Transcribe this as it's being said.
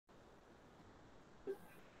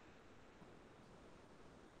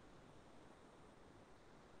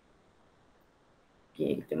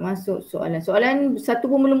Okey, kita masuk soalan. Soalan satu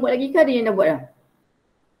pun belum buat lagi ke ada yang dah buat dah?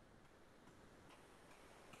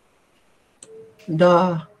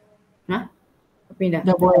 Dah. Ha? Apa yang dah?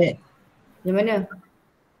 Dah buat. Yang mana?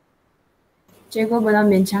 结果 belum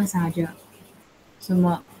bincang saja.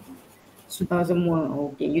 Semua. Oh, semua.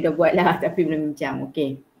 Okey, you dah buat lah tapi belum bincang.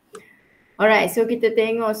 Okey. Alright, so kita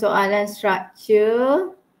tengok soalan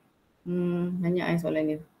structure. Banyak soalan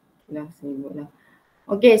dia. Dah saya buat lah.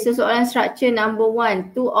 Okay, so soalan structure number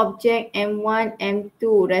 1. Two object M1,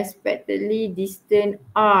 M2 respectively distant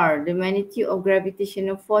R. The magnitude of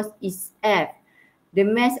gravitational force is F. The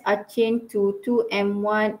mass are changed to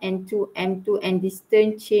 2M1 and 2M2 and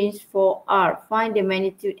distance changed for R. Find the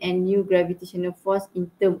magnitude and new gravitational force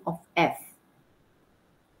in terms of F.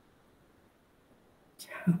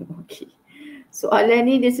 Okay.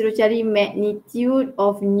 Soalan ni dia suruh cari magnitude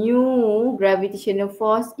of new gravitational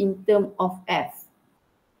force in terms of F.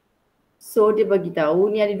 So dia bagi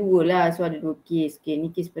tahu ni ada dua lah. So ada dua kes. Okay,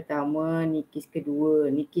 ni kes pertama, ni kes kedua,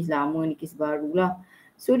 ni kes lama, ni kes baru lah.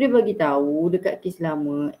 So dia bagi tahu dekat kes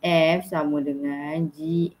lama F sama dengan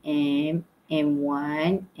GM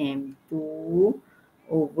M1 M2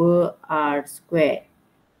 over R squared.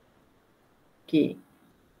 Okay.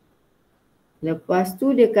 Lepas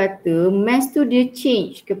tu dia kata mass tu dia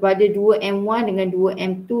change kepada 2M1 dengan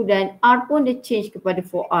 2M2 dan R pun dia change kepada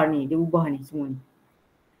 4R ni. Dia ubah ni semua ni.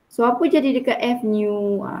 So apa jadi dekat F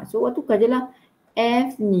new? So waktu tukar je lah.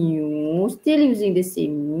 F new still using the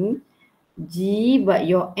same G but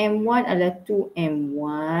your M1 adalah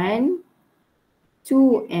 2M1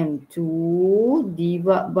 2M2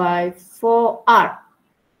 divided by 4R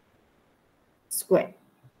squared.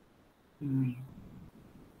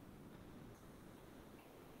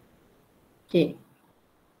 Okay.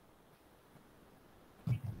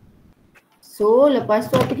 So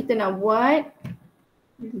lepas tu apa kita nak buat?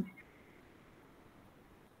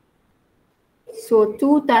 So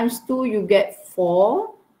 2 times 2 you get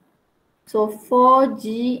 4. So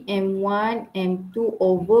 4G M1 M2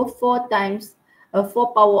 over 4 times 4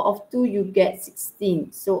 power of 2 you get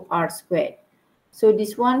 16. So R squared. So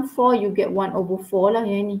this one 4 you get 1 over 4 lah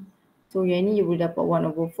yang ni. So yang ni you boleh dapat 1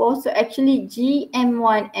 over 4. So actually G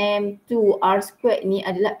M1 M2 R squared ni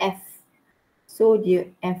adalah F. So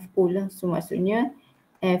dia FO lah. So maksudnya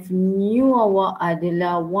F new awak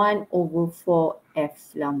adalah 1 over 4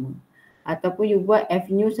 F lama. Ataupun you buat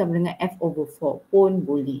F new sama dengan F over 4 pun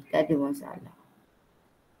boleh. Tak ada masalah.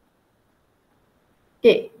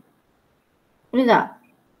 Okay. Boleh tak?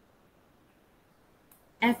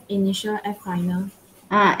 F initial, F final.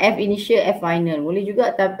 F initial, F final. Boleh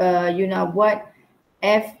juga you nak buat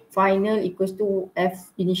F final equals to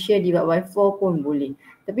F initial divided by 4 pun boleh.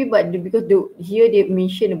 Tapi because here they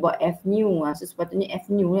mention about F new. So sepatutnya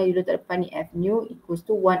F new lah. You letak depan ni F new equals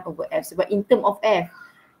to 1 over F. Sebab in term of F.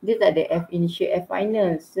 Dia tak ada F initial, F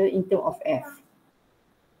final. So in term of F.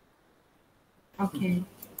 Okay.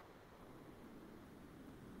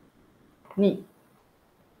 Ni.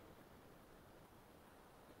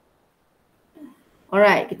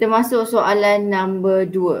 Alright, kita masuk soalan number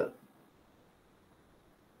 2.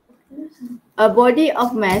 A body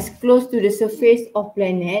of mass close to the surface of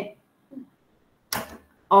planet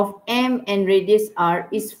of M and radius R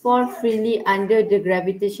is fall freely under the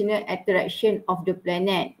gravitational attraction of the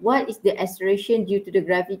planet. What is the acceleration due to the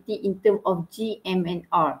gravity in terms of G, M and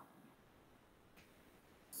R?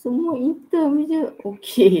 Semua in term je.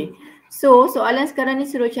 Okay. So soalan sekarang ni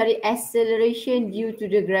suruh cari acceleration due to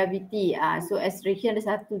the gravity. So acceleration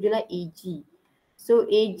ada satu je lah, AG. So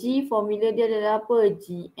AG formula dia adalah apa?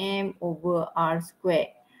 GM over R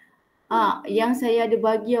squared. Yang saya ada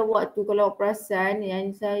bagi awak tu kalau perasan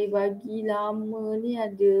yang saya bagi lama ni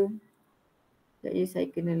ada. Sekejap je saya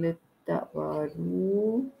kena letak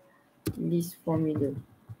baru list formula.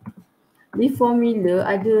 List formula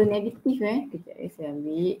ada negatif Sekejap saya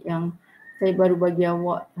ambil yang saya baru bagi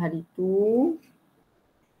awak hari tu.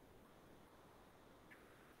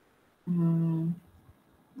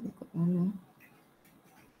 Dekat mana?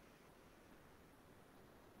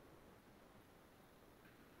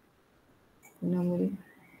 Nama dia.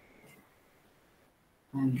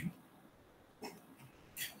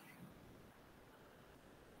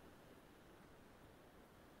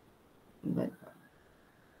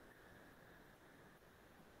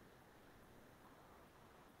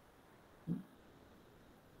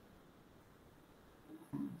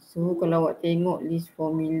 So kalau awak tengok list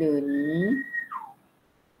formula ni,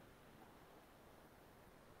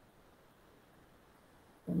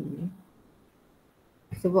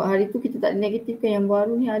 sebab hari tu kita tak ada negatif kan, yang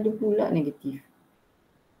baru ni ada pula negatif.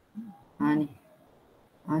 Ni.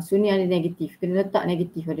 So ni ada negatif, kena letak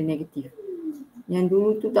negatif, ada negatif. Yang dulu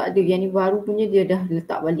tu tak ada, yang ni baru punya dia dah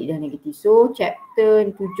letak balik dah negatif. So chapter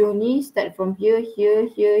 7 ni start from here,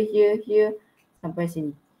 here sampai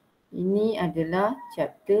sini. Ini adalah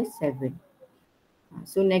chapter 7.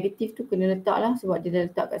 So negatif tu kena letak lah sebab dia dah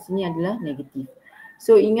letak kat sini adalah negatif.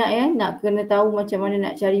 So ingat ya, nak kena tahu macam mana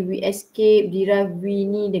nak cari V escape, derive V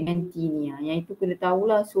ni dengan T ni. Yang itu kena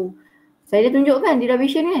tahulah. So saya dah tunjukkan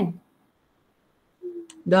derivation kan?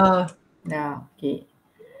 Dah. Dah, okay.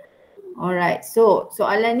 Alright, so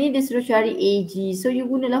soalan ni dia suruh cari AG. So you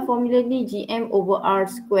gunalah formula ni GM over R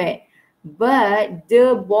squared. But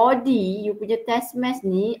the body, you punya test mass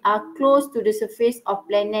ni are close to the surface of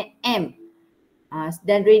planet M.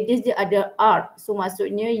 Dan radius dia ada R. So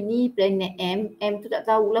maksudnya ini planet M. M tu tak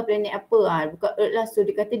tahulah planet apa. Bukan Earth lah. So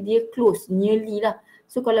dia kata dia close, nearly lah.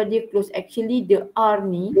 So kalau dia close, actually the R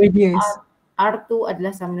ni, Radius. R tu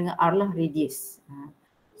adalah sama dengan R lah, radius.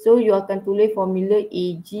 So you akan tulis formula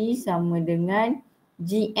AG sama dengan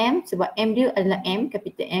GM sebab M dia adalah M,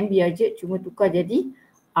 capital M, biar je cuma tukar jadi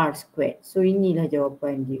R squared. So inilah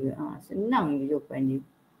jawapan dia. Senang je jawapan dia.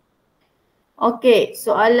 Okay,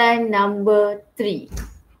 soalan number 3.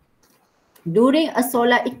 During a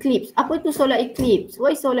solar eclipse. Apa tu solar eclipse?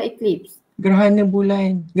 What is solar eclipse? Gerhana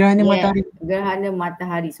bulan, gerhana matahari. Gerhana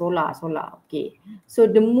matahari, solar. Okay. So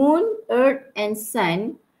the moon, earth and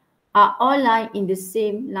sun are all lying in the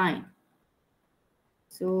same line.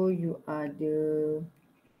 So you ada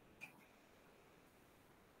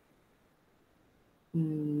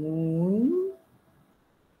moon,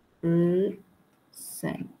 earth,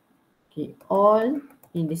 sun. Okay, all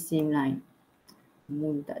in the same line.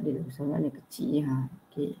 Moon tak ada, soalan kecil je.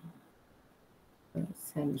 Okay.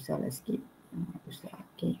 Sun besarlah sikit. Besar,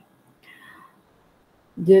 okay.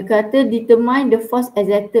 Dia kata determine the force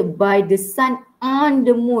exerted by the sun on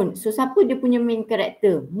the moon. So siapa dia punya main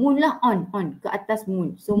character? Moon lah, on ke atas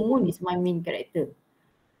moon. So moon is my main character.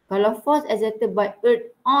 Kalau force exerted by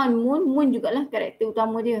earth on moon, moon jugalah karakter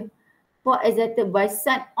utama dia. Force exerted by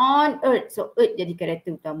sun on earth. So earth jadi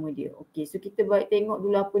karakter utama dia. Okay, so kita tengok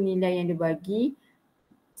dulu apa nilai yang dia bagi.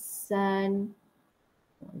 Sun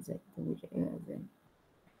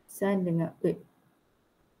dengan earth.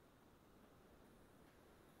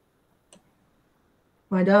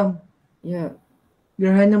 Madam. Ya.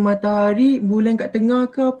 Gerhana matahari bulan kat tengah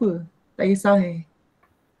ke apa? Tak kisah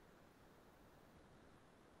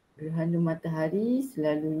Gerhana matahari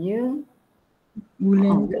selalunya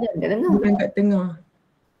bulan kat tengah. Bulan kat tengah.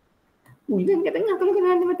 Bulan kat tengah kalau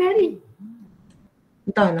gerhana matahari.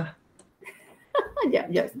 Entahlah.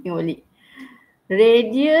 Sekejap, tengok balik.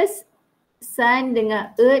 Radius sun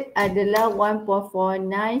dengan earth adalah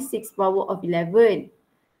 1.496 power of 11.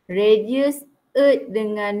 Radius earth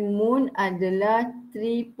dengan moon adalah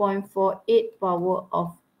 3.48 power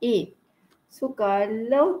of 8. So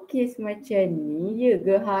kalau kes macam ni, ya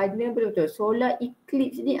gerhana betul-betul. Solar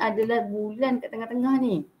eclipse ni adalah bulan kat tengah-tengah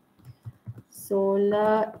ni.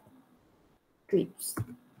 Solar eclipse.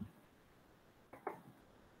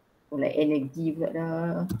 Solar energy pula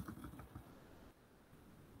dah.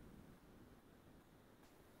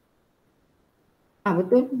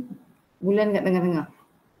 Betul. Bulan kat tengah-tengah.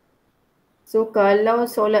 So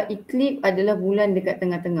kalau solar eclipse adalah bulan dekat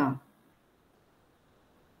tengah-tengah.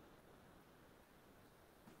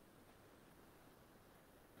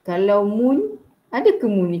 Kalau moon, ada ke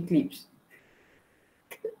moon eclipse?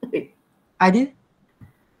 Ada.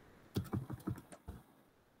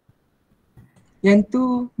 Yang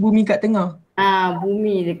tu bumi kat tengah.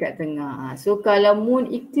 Bumi dekat tengah. So kalau moon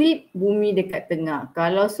eclipse, bumi dekat tengah.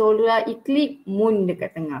 Kalau solar eclipse, moon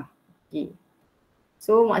dekat tengah. Okay.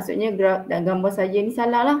 So maksudnya gambar saja ni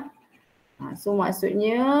salah lah. So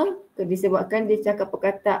maksudnya disebabkan dia cakap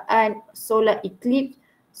perkataan solar eclipse,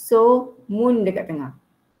 so moon dekat tengah.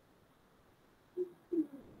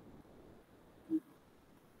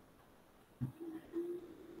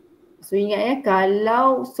 So ingat ya,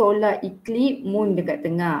 kalau solar eclipse, moon dekat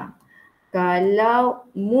tengah. Kalau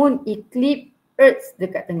moon eclipse, earth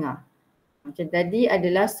dekat tengah. Macam tadi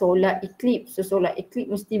adalah solar eclipse. So solar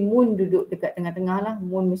eclipse mesti moon duduk dekat tengah-tengah lah.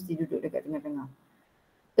 Moon mesti duduk dekat tengah-tengah.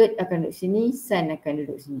 Earth akan duduk sini, sun akan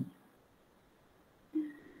duduk sini.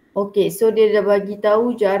 Okay, so dia dah bagi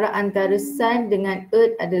tahu jarak antara sun dengan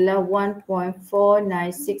earth adalah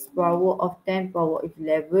 1.496 power of 10 power of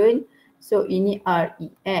 11. So ini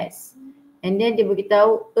RES. And then dia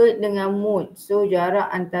beritahu earth dengan moon. So jarak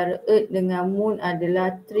antara earth dengan moon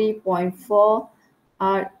adalah 3.4.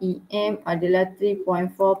 REM adalah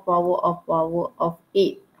 3.4 power of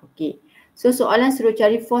 8. Okay. So soalan suruh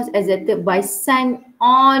cari force exerted by sun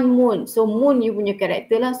on moon. So moon you punya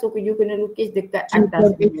karakter lah. So you kena lukis dekat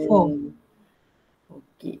atas moon.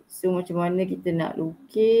 Okay, so macam mana kita nak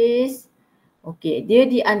lukis? Okay, dia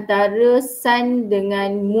di antara sun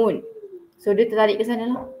dengan moon. So dia tertarik ke sana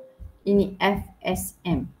lah. Ini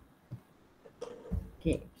FSM.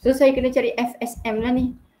 Okay, so saya kena cari FSM lah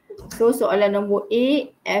ni. So soalan nombor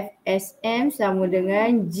A, FSM sama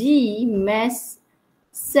dengan G mass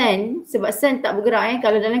sun. Sebab sun tak bergerak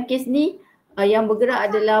Kalau dalam kes ni yang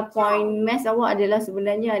bergerak adalah point mass awak adalah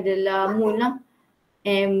sebenarnya adalah moon lah.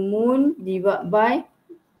 M moon divided by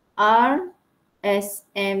R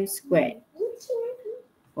SM squared.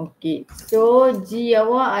 Okay, so G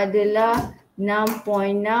awak adalah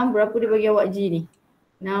 6.6. Berapa dia bagi awak G ni?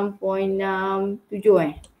 6.67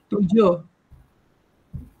 7.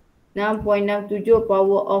 6.67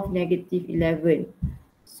 power of negative 11.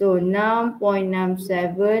 So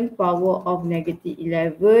 6.67 power of negative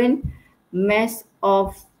 11 mass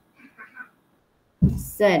of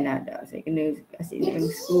sun. Dah saya kena kasih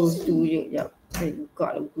scroll tu je. Sekejap. Saya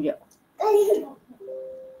buka lah buku sekejap.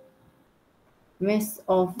 Mass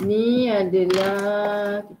of ni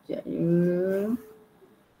adalah kejap je.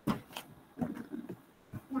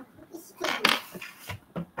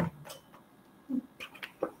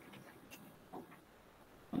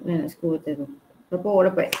 Nak scroll tu. Berapa awak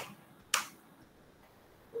dapat?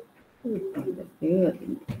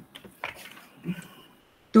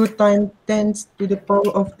 2 times 10 to the power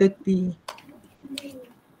of 30.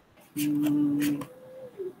 2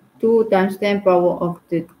 times 10 power of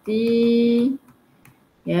 30.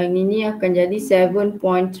 Yang ini akan jadi 7.35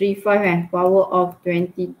 power of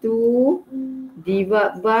 22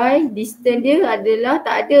 divided by distance dia adalah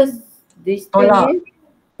tak ada distance dia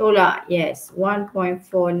tolak. Yes,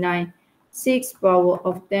 1.496 power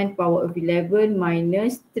of 10 power of 11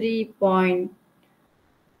 minus 3.4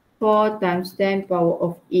 times 10 power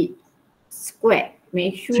of 8 squared.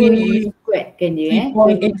 Make sure you squared kan dia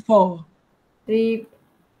 3.84.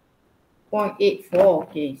 3.84.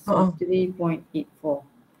 Okay, so 3.84.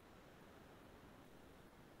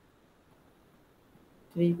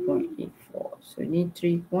 3.84. So ni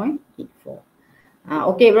 3.84.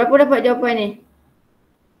 Okay, berapa dapat jawapan ni?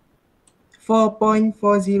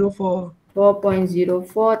 4.404.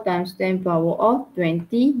 4.04 times 10 power of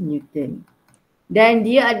 20 Newton. Dan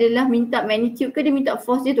dia adalah minta magnitude ke dia minta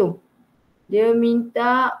force dia tu? Dia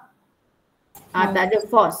minta tak ada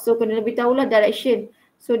force. So kena lebih tahulah direction.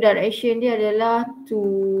 So direction dia adalah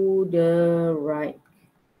to the right.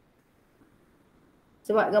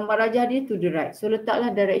 Sebab gambar rajah dia to the right. So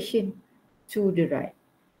letaklah direction to the right.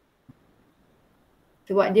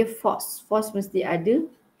 Sebab dia force. Force mesti ada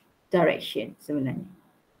direction sebenarnya.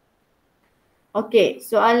 Okay,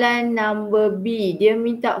 soalan number B. Dia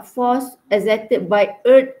minta force exerted by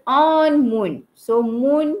Earth on Moon. So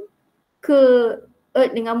Moon ke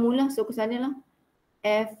Earth dengan Moon lah. So ke sana lah.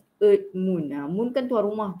 F Earth Moon. Moon kan tuan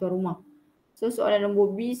rumah. So soalan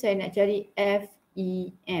nombor B saya nak cari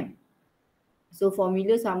FEM. So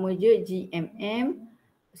formula sama je GMM.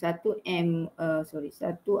 Satu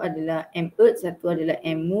adalah M Earth, satu adalah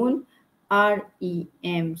M Moon,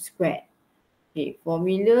 REM squared. Okay,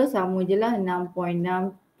 formula sama je lah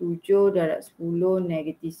 6.67 darab 10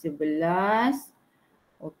 negatif 11.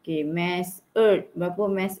 Okay, mass Earth. Berapa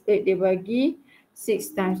mass Earth dia bagi?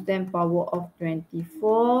 6 times 10 power of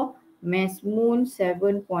 24. Mass Moon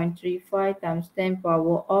 7.35 times 10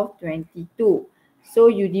 power of 22. So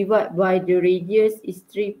you divide by the radius is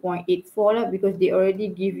 3.84 lah because they already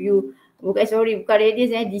give you, bukan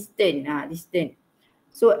radius distance. Distance.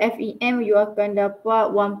 So FEM you akan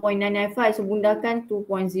dapat 1.995. So gunakan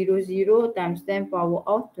 2.00 times 10 power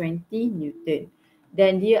of 20 Newton.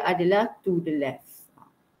 Dan dia adalah to the left.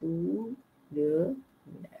 To the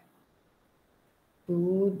left.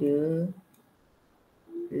 To the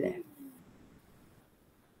left.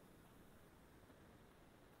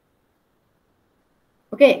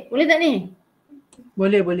 Okay, boleh tak ni?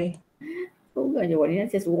 Boleh. Oh, bukan jawab ni,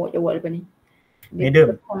 nanti saya suruh jawab lepas ni.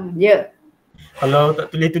 Madam. Ya. Kalau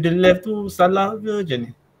tak tulis to the left tu salah ke macam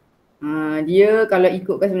ni? Dia kalau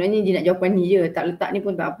ikutkan sebenarnya dia nak jawapan ni je. Tak letak ni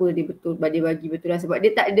pun tak apa. Dia betul, dia bagi betul lah. Sebab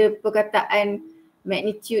dia tak ada perkataan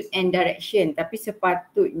magnitude and direction. Tapi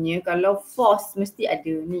sepatutnya kalau force mesti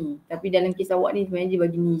ada ni. Tapi dalam kes awak ni sebenarnya dia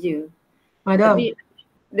bagi ni je. Madam. Tapi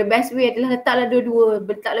the best way adalah letaklah dua-dua.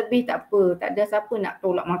 Letak lebih tak apa. Tak ada siapa nak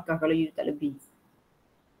tolak markah kalau you letak lebih.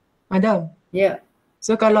 Madam. Ya.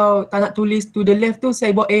 So kalau tak nak tulis to the left tu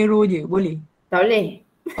saya buat arrow je, boleh? Tak boleh.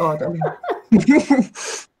 Oh, tak boleh.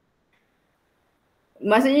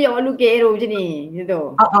 Maksudnya awak lukis arrow macam ni. Macam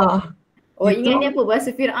tu. Awak ingat ni apa?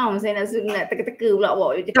 Bahasa Fir'aun. Saya nak teka-teka pula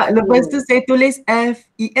awak. Tak, lepas tu saya tulis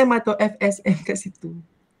FEM atau FSM kat situ.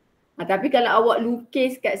 Tapi kalau awak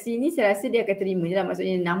lukis kat sini saya rasa dia akan terima je lah,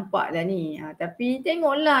 maksudnya nampak lah ni. Tapi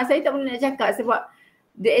tengoklah, saya tak boleh nak cakap sebab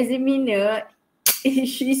the examiner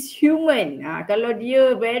she's human. Kalau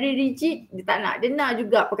dia very rigid, dia tak nak, dia nak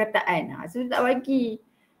juga perkataan. So dia tak bagi.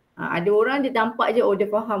 Ada orang dia nampak je, oh dia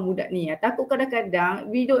faham budak ni. Takut kadang-kadang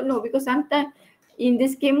we don't know because sometimes in the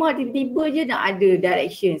schema tiba-tiba je nak ada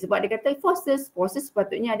direction. Sebab dia kata forces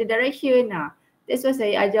sepatutnya ada direction. That's why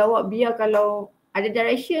saya ajar awak biar kalau ada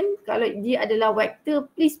direction, kalau dia adalah vector,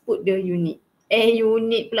 please put the unit.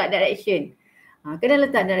 Unit pula direction. Kena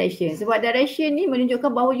letak direction. Sebab direction ni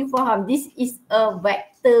menunjukkan bahawa you faham this is a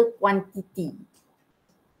vector quantity.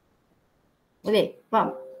 Boleh?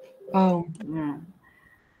 Faham? Faham.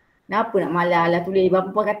 Kenapa nak malah lah tulis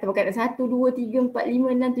berapa kata 1, 2, 3, 4,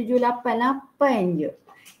 5, 6, 7, 8 je.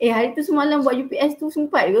 Hari tu semalam buat UPS tu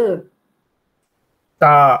sempat ke?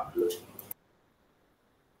 Tak.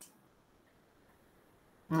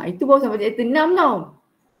 Itu baru sampai chapter 6 tau.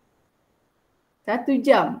 1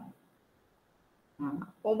 jam.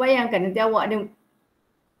 Kau bayangkan nanti awak ada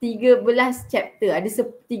 13 chapter, ada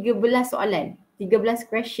 13 soalan, 13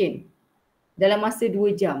 question dalam masa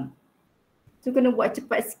 2 jam. So kena buat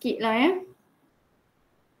cepat sikit lah ya.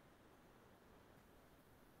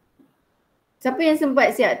 Siapa yang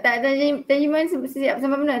sempat siap? Tak, Tajiman siap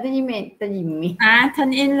sampai mana Tajiman?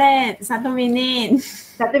 turn in late, 1 minit.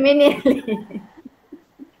 1 minit.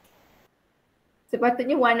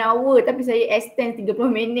 Sepatutnya 1 hour tapi saya extend 30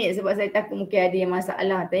 minit sebab saya takut mungkin ada yang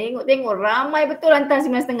masalah. Tengok ramai betul hantar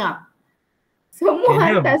 9.30. Semua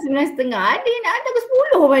hantar 9.30. Ada yang nak hantar ke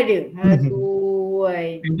 10 pada. Aduh.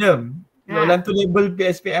 Random. Soalan tu label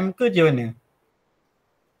PSPM ke je mana?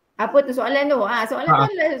 Apa tu soalan tu? Soalan tu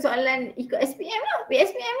adalah soalan ikut SPM lah.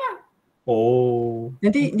 PSPM lah. Oh.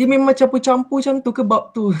 Nanti dia memang campur-campur macam tu ke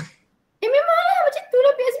bab tu? Memang lah macam tu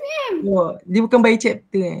lah PSPM. Dia bukan by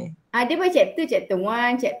chapter Dia by chapter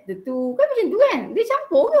 1, chapter 2. Kan macam tu kan? Dia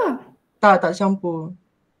campur ke? Tak campur.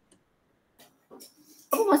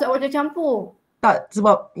 Apa maksud awak campur? Tak,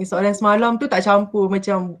 sebab soalan semalam tu tak campur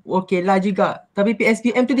macam okey lah juga. Tapi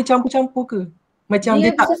PSPM tu dia campur-campur ke? Macam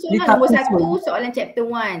dia tak bersusun lah. Nombor 1 soalan chapter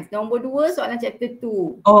 1. Nombor 2 soalan chapter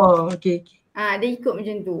 2. Oh, okey. Dia ikut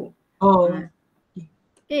macam tu. Oh.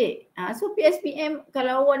 Okay. So PSPM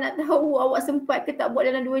kalau awak nak tahu awak sempat ke tak buat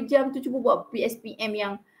dalam 2 jam tu, cuba buat PSPM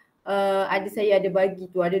yang saya ada bagi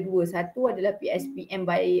tu, ada 2. Satu adalah PSPM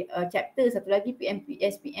by chapter, satu lagi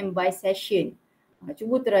PSPM by session.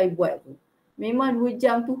 Cuba try buat tu. Memang 2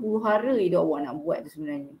 jam tu huru-hara je awak nak buat tu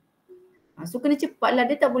sebenarnya. So kena cepat lah,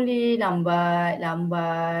 dia tak boleh lambat,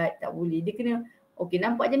 tak boleh. Dia kena, okey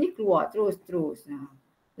nampak je ni keluar terus.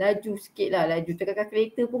 Laju sikit lah, laju. Tekan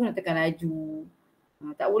calculator pun kena tekan laju.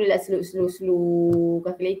 Tak boleh lah slow.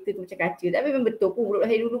 Calculator tu macam kaca. Tapi memang betul pun, budak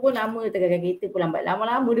lahir dulu pun lama tekan calculator pun lambat.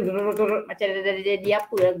 Lama-lama dia macam dah jadi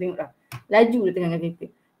apa lah, tengok dah. Laju dia tekan calculator.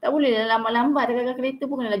 Tak boleh lah lambat-lambat tekan calculator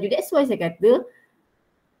pun kena laju. That's why saya kata,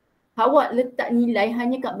 awak letak nilai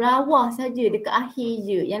hanya kat bawah saja, dekat akhir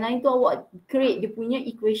je. Yang lain tu awak create dia punya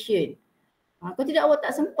equation. Kalau tidak awak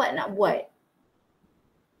tak sempat nak buat.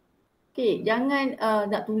 Okay, jangan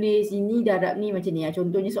nak tulis ini darab ni macam ni.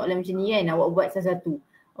 Contohnya soalan macam ni kan, awak buat satu-satu.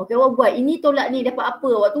 Okay, awak buat ini tolak ni dapat apa,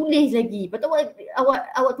 awak tulis lagi. Lepas tu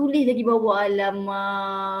awak tulis lagi bawah,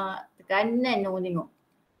 alamak. Tekanan orang tengok.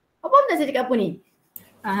 Apa tak saya cakap apa ni?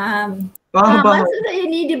 Faham. Maksud saya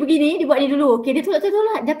ni dia begini, dia buat ni dulu. Okey, dia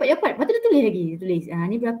tolak dapat. Lepas tu dia tulis lagi. Dia tulis.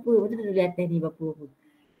 Ni berapa? Lepas tu dia tulis atas ni berapa.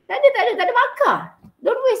 Tak ada markah.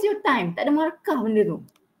 Don't waste your time. Tak ada markah benda tu.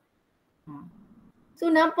 So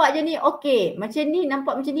nampak je ni okey. Macam ni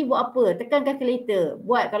nampak macam ni buat apa? Tekan calculator.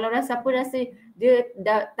 Buat kalau siapa rasa dia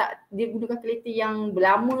guna calculator yang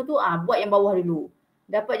lama tu, buat yang bawah dulu.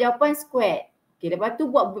 Dapat jawapan square. Okey, lepas tu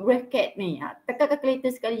buat bracket ni. Tekan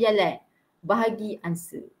calculator sekali jalan. Bahagi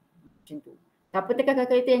answer. Macam tu. Tapi tekan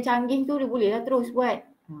calculator yang canggih tu dia boleh lah terus buat.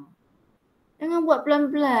 Jangan buat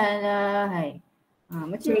pelan-pelan lah.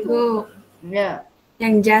 Macam Cikgu, tu. Ya.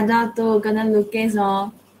 yang jadual tu kena lukis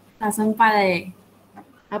tak sempat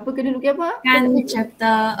Apa kena lukis apa? Kan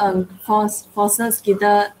chapter forces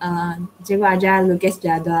kita cikgu ajar lukis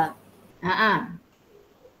jadual.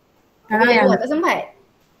 Kalau yang tak sempat?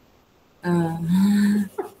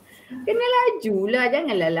 Kena laju lah,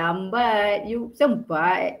 janganlah lambat. You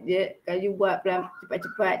sempat je kalau you buat pelan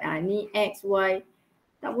cepat-cepat. Ni X, Y.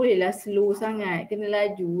 Tak bolehlah slow sangat. Kena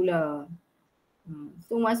laju lah.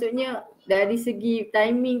 So maksudnya dari segi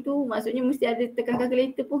timing tu maksudnya mesti ada tekan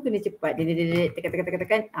calculator pun kena cepat.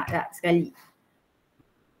 Tekan. Tak sekali.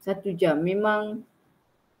 1 jam. Memang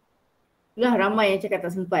itulah ramai yang cakap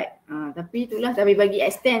tak sempat. Tapi itulah tapi bagi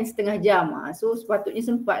extend setengah jam. So sepatutnya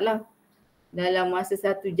sempat lah. dalam masa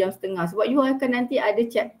 1 jam setengah. Sebab you akan nanti ada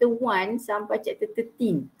chapter 1 sampai chapter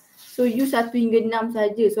 13. So you 1 hingga 6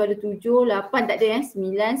 saja. So ada 7, 8 tak ada 9,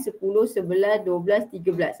 10, 11, 12,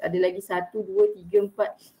 13. Ada lagi 1, 2, 3,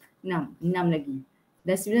 4, 6. 6 lagi.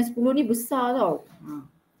 Dan 9, 10 ni besar tau.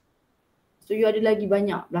 So you ada lagi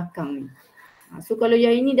banyak belakang ni. So kalau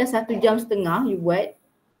yang ini dah 1 jam setengah you buat.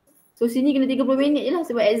 So sini kena 30 minit je lah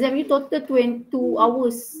sebab exam you total 22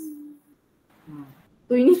 hours.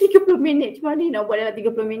 So ini 30 minit, macam mana nak buat dalam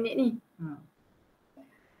 30 minit ni?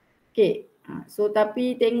 Okay, so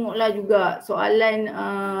tapi tengoklah juga soalan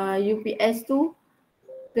UPS tu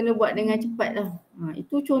kena buat dengan cepat lah.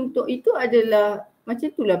 Itu contoh, itu adalah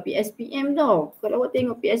macam itulah PSPM tau. Kalau awak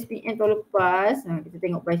tengok PSPM tahun lepas, kita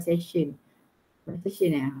tengok by session. By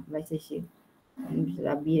session.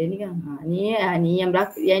 Bisa habis dah ni kan. Ni yang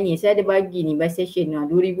belakang, yang ni saya ada bagi ni by session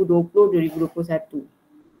 2020-2021.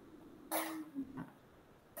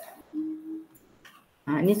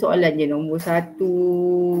 Ni soalan je nombor 1,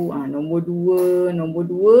 nombor 2, nombor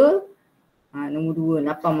 2,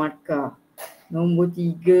 8 markah. Nombor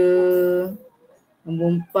 3,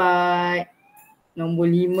 nombor 4,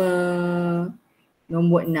 nombor 5,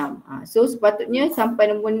 nombor 6. So sepatutnya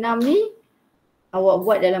sampai nombor 6 ni awak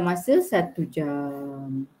buat dalam masa 1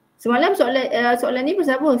 jam. Semalam soalan ni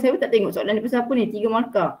pasal apa? Saya pun tak tengok soalan ni pasal apa ni, 3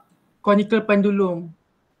 markah. Conical pendulum.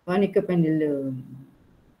 Conical pendulum.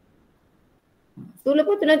 So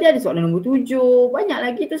lepas tu nanti ada soalan nombor 7. Banyak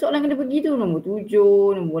lagi tu soalan kena pergi tu. Nombor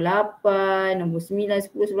 7, nombor 8, nombor 9,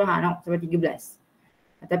 10, 11, sampai 13.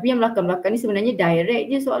 Tapi yang belakang-belakang ni sebenarnya direct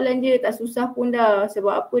je soalan dia. Tak susah pun dah.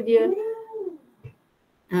 Sebab apa dia?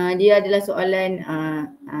 Dia adalah soalan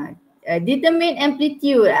determine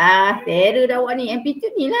amplitude. Terror dah awak ni.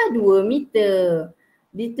 Amplitude ni lah 2 meter.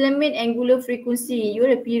 Determine angular frequency. You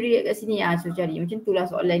ada period kat sini. So cari. Macam tu lah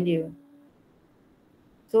soalan dia.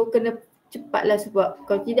 So kena cepatlah sebab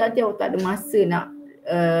kalau tidak nanti awak tak ada masa nak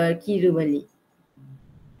kira balik.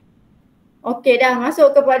 Okey dah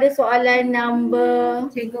masuk kepada soalan number.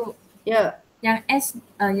 Cikgu, Ya. yang S,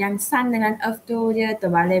 yang Sun dengan Earth tu dia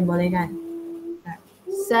terbalik boleh kan?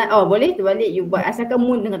 Boleh terbalik you buat asalkan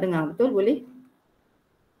moon tengah-tengah. Betul boleh?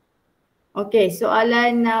 Okey,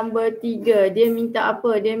 soalan number 3. Dia minta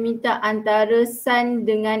apa? Dia minta antara Sun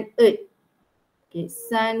dengan Earth. Okey,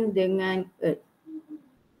 Sun dengan Earth.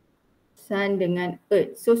 Sun dengan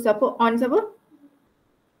Earth. So siapa on siapa?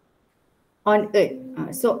 On Earth.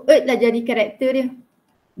 So Earth lah jadi karakter dia.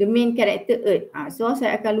 The main character Earth. So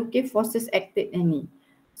saya akan lukis forces acted ni.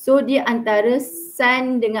 So dia antara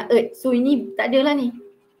Sun dengan Earth. So ini tak adalah ni.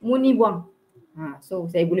 Moon ni buang. So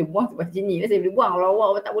saya boleh buang sebab macam ni lah saya boleh buang. Kalau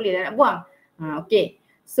awak tak boleh lah nak buang. Okay.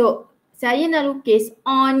 So saya nak lukis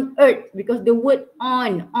on Earth because the word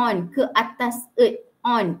on ke atas Earth.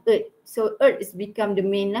 On Earth. So Earth is become the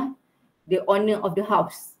main lah. The owner of the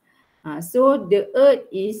house. So the Earth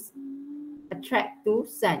is attract to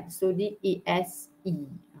Sun. So the ESE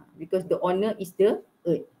because the owner is the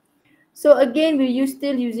Earth. So again we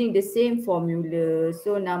still using the same formula.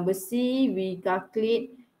 So number C we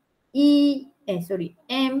calculate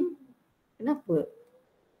M. Kenapa?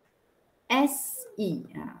 SE.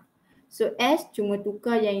 So S cuma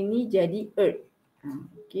tukar yang ini jadi Earth.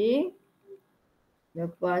 Okay.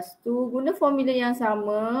 Lepas tu guna formula yang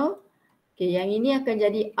sama. Okay, yang ini akan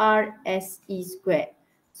jadi RSE squared.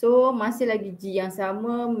 So masih lagi G yang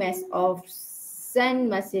sama, mass of Sun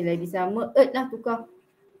masih lagi sama, Earth lah tukar.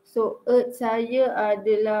 So Earth saya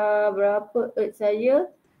adalah berapa Earth saya?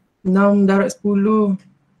 6/10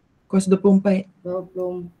 cos 24.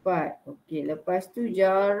 24. Okey, lepas tu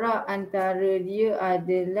jarak antara dia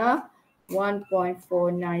adalah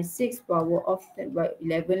 1.496 power of 11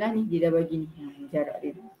 lah ni dia dah bagi ni jarak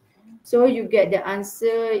dia. So you get the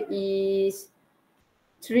answer is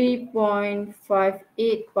 3.58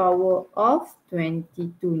 power of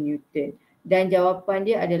 22 Newton. Dan jawapan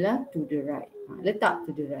dia adalah to the right. Letak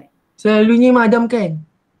to the right. Selalunya madam kan,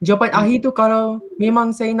 jawapan akhir tu kalau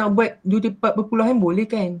memang saya nak buat 2 tepat perpuluhan boleh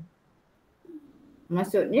kan?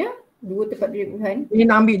 Maksudnya 2 tepat perpuluhan? Dia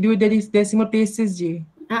nak ambil 2 dari decimal places je.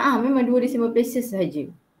 Memang 2 decimal places sahaja.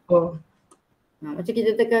 Oh. Macam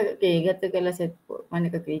kita tekan, okay, katakanlah saya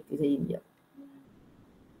manakah kereta saya ni.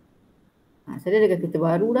 Saya dah dekat kereta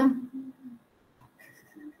baru dah.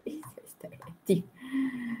 Start aktif.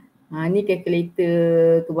 Ni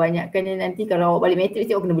calculator kebanyakan ni nanti kalau awak balik matrik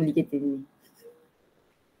awak kena beli kereta ni.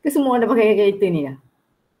 Ke semua orang dah pakai calculator ni dah?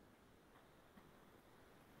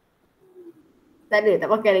 Tak ada, tak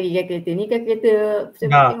pakai lagi calculator ni. Calculator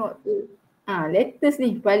saya tengok latest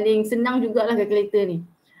ni, paling senang jugalah calculator ni.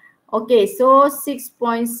 Okay, so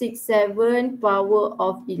 6.67 power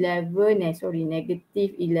of 11,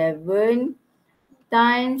 negative 11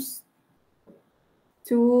 times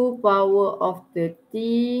 2 power of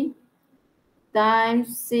 30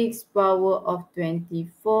 times 6 power of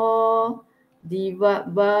 24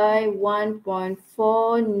 divided by 1.496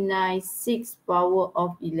 power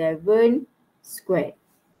of 11 squared.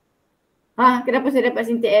 Kenapa saya dapat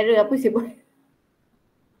syntax error? Apa saya buat?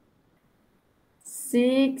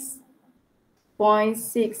 6.67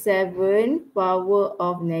 power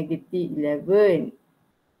of negative 11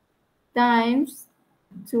 times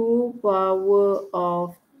 2 power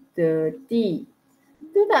of 30.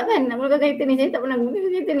 Betul tak kan? Nak gunakan kereta ni. Saya tak pernah guna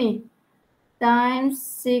kereta ni. Times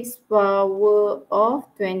 6 power of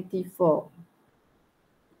 24.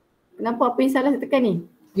 Kenapa? Apa yang salah saya tekan ni?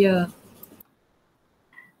 Ya,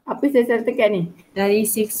 Apa yang saya salah tekan ni? dari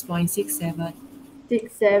 6.67.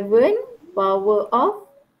 67 power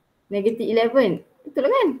of negative 11.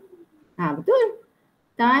 Betul kan? Betul.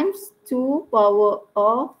 Times 2 power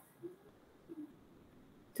of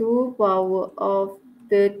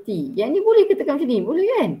 30. Yang ni boleh ke tekan macam ni? Boleh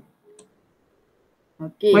kan?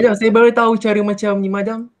 Okey. Madam, saya baru tahu cara macam ni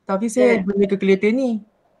madam. Tapi saya guna kalkulator ni.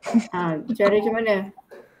 Cara macam mana?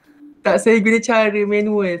 Tak, saya guna cara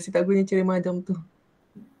manual. Saya tak guna cara madam tu.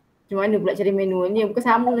 Macam mana pula cara manual ni? Bukan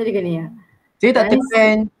sama saja ke ni? Saya tak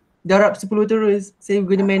tekan darab 10 terus. Saya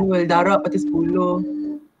guna manual. Darab lepas tu 10.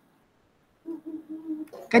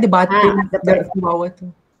 Kan ada button darab ke bawah tu.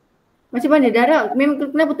 Macam mana darab?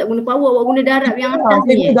 Memang kenapa tak guna power? Awak guna darab yang atas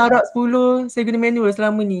Saya ni? guna darab 10. Saya guna manual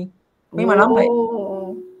selama ni. Memang lambat.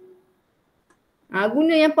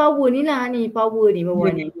 Guna yang power ni lah ni. Power ni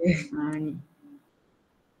bawah ni. Ni.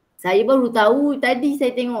 Saya baru tahu tadi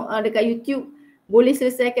saya tengok dekat YouTube boleh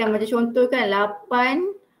selesaikan macam contoh kan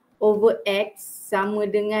 8/x sama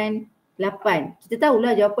dengan 8. Kita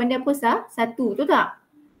tahulah jawapan dia apa sah? 1, betul tak?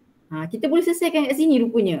 Kita boleh selesaikan kat sini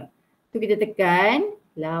rupanya. Tu kita tekan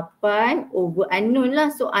 8/unknown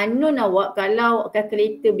lah. So unknown awak kalau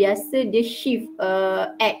kalkulator biasa dia shift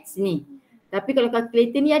x ni. Tapi kalau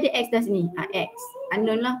kalkulator ni ada x dah sini. X.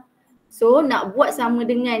 Unknown lah. So nak buat sama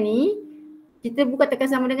dengan ni, kita bukan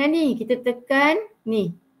tekan sama dengan ni. Kita tekan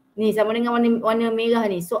ni. Ni sama dengan warna merah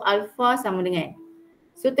ni. So alpha sama dengan.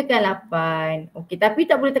 So tekan 8. Okey, tapi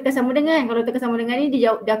tak boleh tekan sama dengan. Kalau tekan sama dengan ni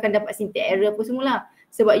dia akan dapat syntax error apa semula.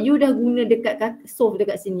 Sebab you dah guna dekat solve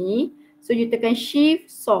dekat sini. So you tekan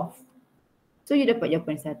shift solve. So you dapat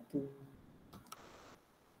jawapan 1.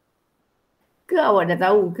 Ke awak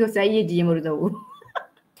dah tahu? Ke saya je yang baru tahu?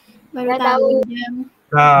 Baru tahu.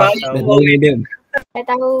 Tahu madam. Saya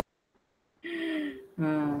tahu.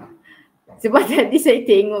 Sebab tadi saya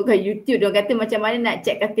tengok kat YouTube dia kata macam mana nak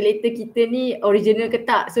check kalkulator kita ni original ke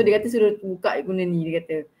tak. So dia kata suruh buka guna ni dia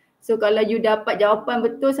kata. So kalau you dapat jawapan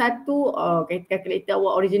betul 1, kalkulator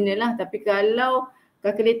awak original lah. Tapi kalau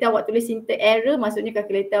kalkulator awak tulis syntax error, maksudnya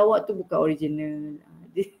kalkulator awak tu bukan original.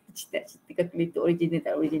 Dia cerita kalkulator original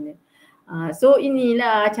tak original. So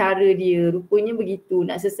inilah cara dia. Rupanya begitu.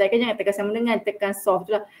 Nak selesaikan jangan tekan sama dengan, tekan solve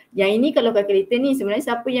tu lah. Yang ini kalau kalkulator ni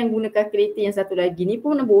sebenarnya siapa yang guna kalkulator yang satu lagi ni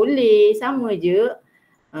pun boleh. Sama je.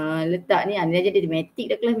 Letak ni, ni aja matematik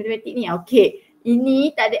dah kelas matematik ni. Okey.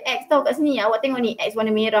 Ini tak ada X tau kat sini. Awak tengok ni X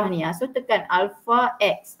warna merah ni. So tekan alpha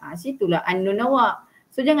X. Situlah unknown awak.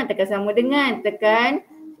 So jangan tekan sama dengan. Tekan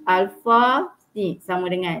alpha ni sama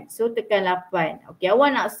dengan. So tekan 8. Okey,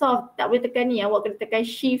 awak nak solve tak boleh tekan ni. Awak kena tekan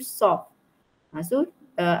shift solve. So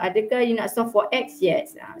adakah you nak solve for X?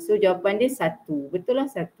 Yes. So jawapan dia 1. Betul lah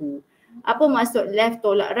 1. Apa maksud left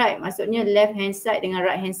tolak right? Maksudnya left hand side dengan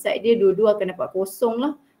right hand side dia dua-dua akan dapat kosong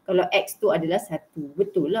lah. Kalau X tu adalah 1.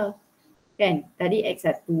 Betul lah. Kan? Tadi X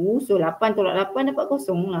 1. So 8 tolak 8 dapat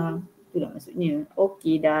kosong lah. Itulah maksudnya.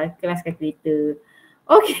 Okey dah kelas kalkulator.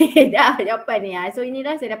 Okey dah jawapan ni. So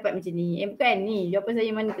inilah saya dapat macam ni. Bukan ni. Jawapan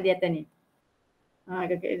saya mana tadi atas ni?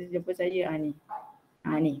 Jawapan saya ni.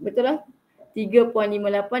 Ni. Betul lah.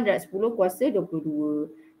 3.58 darab 10 kuasa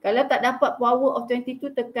 22. Kalau tak dapat power of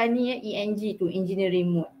 22 tekan ni ENG tu,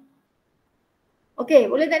 engineering mode.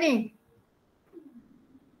 Okey, boleh tak ni?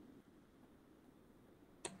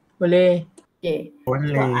 Boleh. Okey.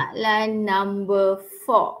 Boleh. Soalan number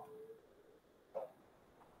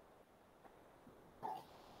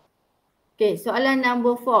 4. Okey, soalan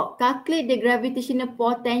number 4. Calculate the gravitational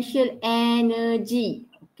potential energy.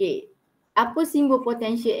 Okey. Apa simbol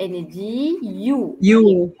potential energy? U.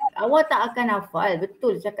 U. Awak tak akan hafal.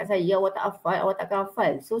 Betul cakap saya. Awak tak hafal. Awak tak akan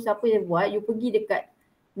hafal. So siapa yang buat? You pergi dekat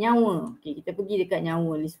nyawa. Okey, kita pergi dekat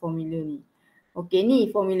nyawa list formula ni. Okey, ni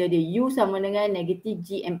formula dia. U sama dengan negatif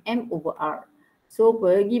GMM over R. So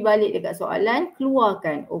pergi balik dekat soalan.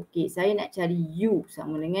 Keluarkan. Okey, saya nak cari U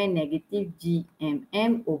sama dengan negatif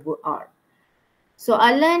GMM over R.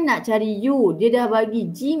 Soalan nak cari U, dia dah bagi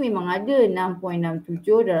G memang ada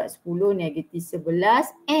 6.67 darab 10 negatif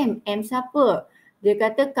 11 M. M siapa? Dia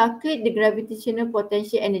kata calculate the gravitational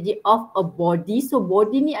potential energy of a body. So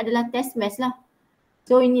body ni adalah test mass lah.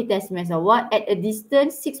 So ini test mass lah. What at a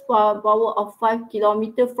distance 6 power of 5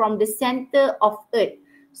 km from the center of Earth.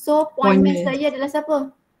 So point mass saya adalah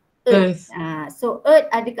siapa? Earth. So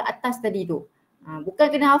Earth ada ke atas tadi tu. Bukan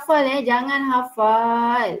kena hafal jangan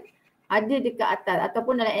hafal. Ada dekat atas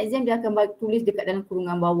ataupun dalam exam dia akan bagi tulis dekat dalam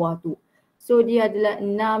kurungan bawah tu. So dia adalah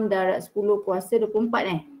 6 darab 10 kuasa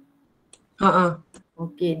 24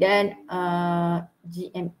 Okey dan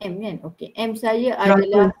GMM kan. Okey, M saya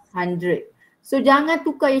adalah 100. So jangan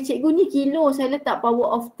tukar cikgu ni kilo saya letak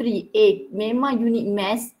power of 3. Memang unit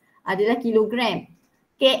mass adalah kilogram.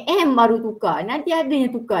 KM baru tukar. Nanti ada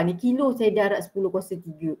yang tukar ni kilo saya darab 10 kuasa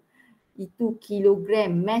 3. Itu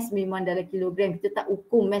kilogram. Mass memang dalam kilogram. Kita tak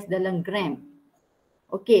ukur mass dalam gram.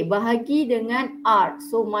 Okey, bahagi dengan R.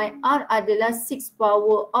 So my R adalah 6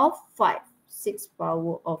 power of 5. 6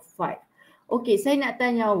 power of 5. Okey, saya nak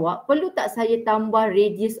tanya awak, perlu tak saya tambah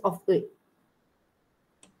radius of Earth?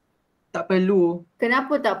 Tak perlu.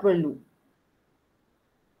 Kenapa tak perlu?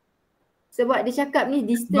 Sebab dia cakap ni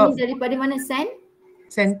distance ni daripada mana?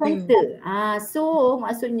 Center. So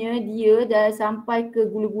maksudnya dia dah sampai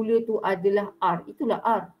ke gula-gula tu adalah R. Itulah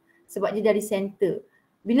R. Sebab dia dari center.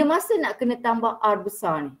 Bila masa nak kena tambah R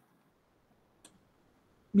besar ni?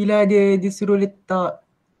 Bila dia disuruh letak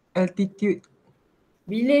altitude.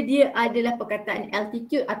 Bila dia adalah perkataan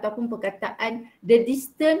altitude ataupun perkataan the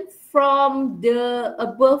distance from the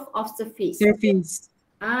above of surface.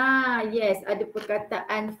 Yes, ada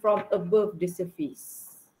perkataan from above the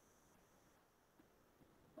surface.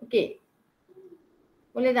 Okey.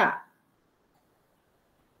 Boleh tak?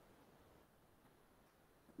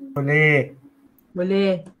 Boleh.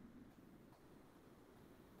 Boleh.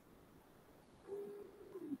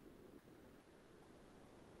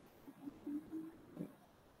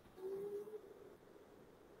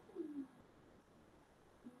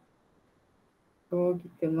 So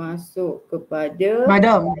kita masuk kepada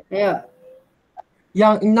Madam. Ya.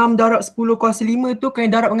 Yang 6 darab 10 kuasa 5 tu kena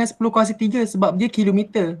darab dengan 10 kuasa 3 sebab dia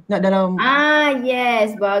kilometer. Nak dalam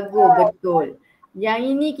Yes, bagus, betul. Yang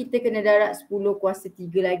ini kita kena darab 10 kuasa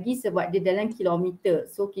 3 lagi sebab dia dalam kilometer.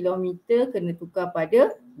 So kilometer kena tukar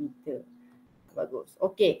pada meter. Bagus.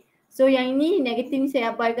 Okey. So yang ini negatif ni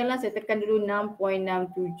saya abaikan lah. Saya tekan dulu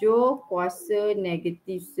 6.67 kuasa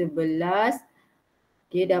negatif 11.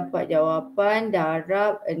 Okey, dapat jawapan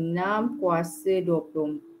darab 6 kuasa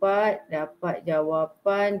 24. Dapat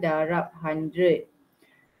jawapan darab 100.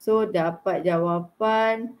 So dapat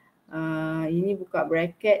jawapan ini buka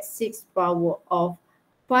bracket 6 power of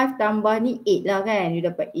 5 tambah ni 8 lah kan. You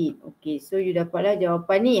dapat 8. Okay, so you dapatlah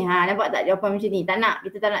jawapan ni. Nampak tak jawapan macam ni? Tak nak.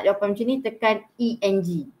 Kita tak nak jawapan macam ni, tekan ENG.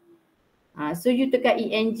 So you tekan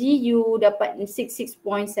ENG, you dapat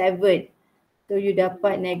 66.7. So you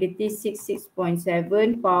dapat negatif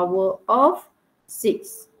 66.7 power of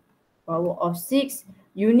 6. Power of 6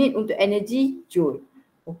 unit untuk energi joule.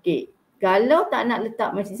 Okay. Kalau tak nak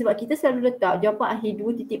letak macam ni, sebab kita selalu letak jawapan akhir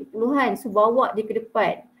 2 titik perpuluhan. So bawa dia ke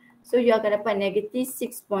depan. So you akan dapat negatif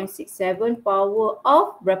 6.67 power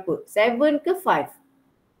of berapa? 7 ke 5?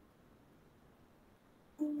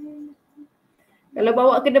 Kalau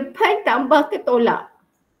bawa ke depan tambah ke tolak?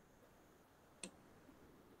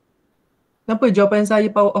 Kenapa jawapan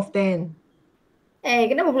saya power of 10?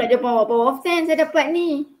 Kenapa pula jawapan power of 10 saya dapat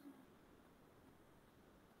ni?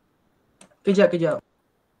 Kejap.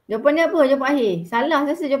 Jawapan ni apa? Jawapan akhir. Salah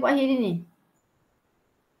saya rasa jawapan akhir dia ni.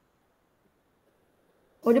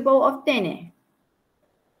 Oh, dia power of 10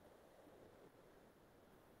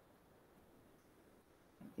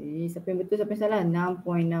 Okay, siapa yang betul, siapa yang salah?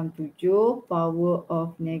 6.67 power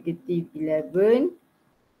of negative 11.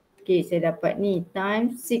 Okay, saya dapat ni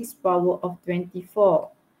times 6 power of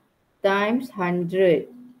 24 times 100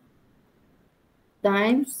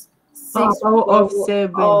 times 6 power of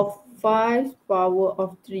 7 of 5 power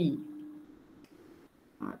of 3.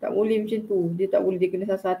 Tak boleh macam tu. Dia tak boleh, dia kena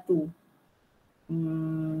salah satu.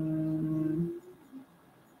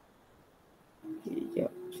 Okay, sekejap.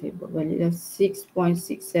 Saya buat balik dah.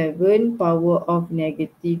 6.67 power of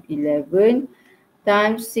negative 11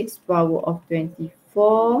 times 6 power of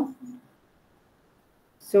 24.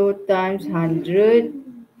 So times 100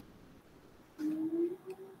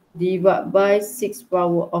 divide by 6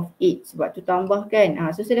 power of 8. Sebab tu tambah kan.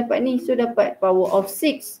 So saya dapat ni. So dapat power of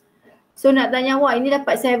 6. So nak tanya awak, ini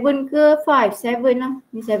dapat 7 ke 5? 7 lah.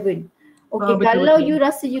 Ni 7. Okay, kalau you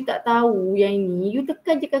rasa you tak tahu yang ini, you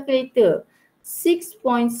tekan je calculator.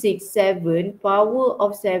 6.67 power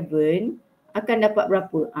of 7 akan dapat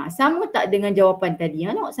berapa? Sama tak dengan jawapan tadi?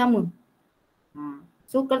 Nampak sama?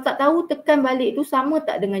 So kalau tak tahu tekan balik tu sama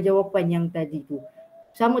tak dengan jawapan yang tadi tu?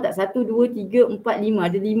 Sama tak? 1, 2, 3, 4, 5.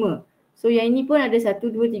 Ada 5. So yang ini pun ada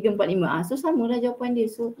 1, 2, 3, 4, 5. So samalah jawapan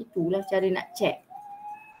dia. So itulah cara nak check.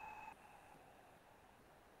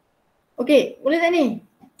 Okey, boleh tak ni?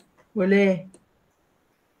 Boleh.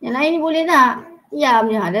 Yang lain ni boleh tak? Ya,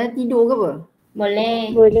 dah tidur ke apa?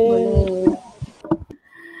 Boleh.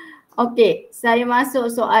 Okey, saya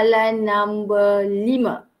masuk soalan nombor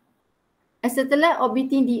 5. A satellite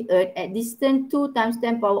orbiting the Earth at distance 2 times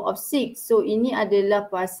 10 power of 6. So ini adalah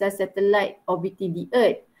pasal satellite orbiting the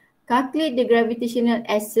Earth. Calculate the gravitational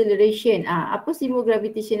acceleration. Apa simbol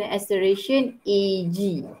gravitational acceleration?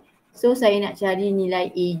 AG. So saya nak cari nilai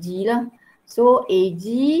AG lah. So AG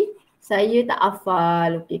saya tak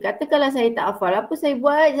hafal. Okey, katakanlah saya tak hafal. Apa saya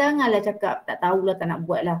buat? Janganlah cakap tak tahulah, tak nak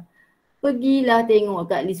buat lah. Pergilah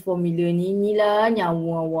tengok kat list formula ni. Inilah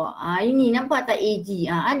nyawa awak. Ini nampak tak AG?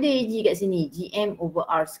 Ada AG kat sini. GM over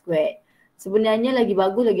R squared. Sebenarnya lagi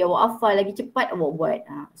bagus, lagi awak hafal, lagi cepat awak buat.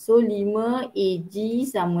 So 5 AG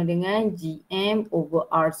sama dengan GM over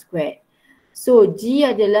R squared. So G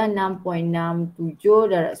adalah 6.67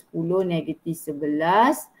 darab 10 negatif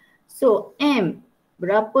 11. So M.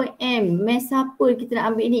 Berapa M? Mass apa kita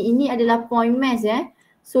nak ambil ni? Ini adalah point mass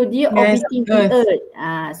So dia orbiting the Earth.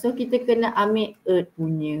 So kita kena ambil Earth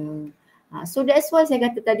punya. So that's why saya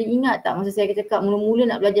kata tadi, ingat tak masa saya cakap mula-mula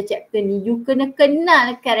nak belajar chapter ni, you kena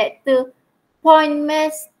kenal karakter point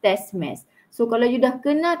mass, test mass. So kalau you dah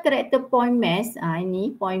kenal karakter point mass,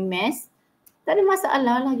 ini point mass, tak ada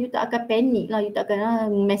masalah lah, you tak akan panik lah, you tak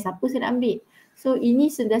akan mass apa saya nak ambil. So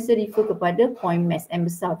ini sentiasa refer kepada point mass, M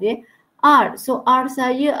besar tu R, so R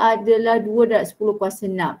saya adalah 2 darab 10 kuasa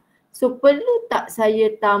 6. So perlu tak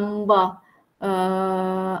saya tambah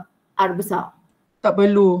R besar? Tak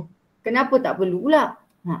perlu. Kenapa tak perlu pula?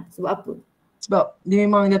 Sebab apa? Sebab dia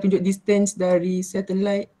memang dah tunjuk distance dari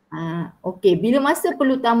satellite. Okey, bila masa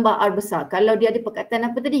perlu tambah R besar? Kalau dia ada perkataan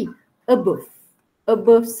apa tadi?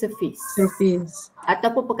 Above surface.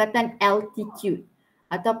 Ataupun perkataan altitude.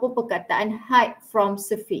 Ataupun perkataan height from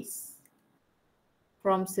surface.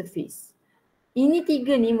 Ini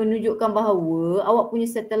tiga ni menunjukkan bahawa awak punya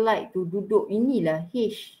satellite tu duduk inilah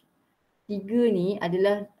H. Tiga ni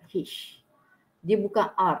adalah H. Dia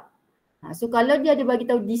bukan R. So kalau dia ada bagi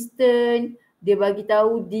tahu distance, dia bagi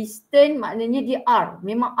tahu distance maknanya dia R.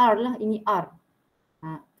 Memang R lah, ini R.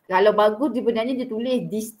 Kalau bagus dia sebenarnya dia tulis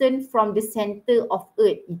distance from the center of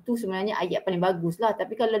Earth. Itu sebenarnya ayat paling bagus lah.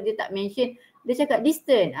 Tapi kalau dia tak mention, dia cakap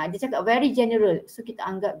distance. Dia cakap very general. So kita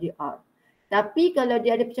anggap dia R. Tapi kalau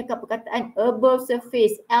dia ada cakap perkataan above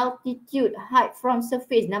surface, altitude, height from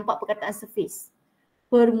surface, nampak perkataan surface,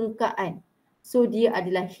 permukaan. So dia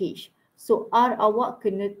adalah H. So R awak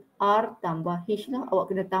kena R tambah H lah.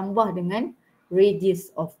 Awak kena tambah dengan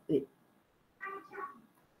radius of Earth.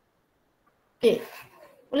 Okay.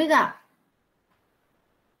 Boleh tak?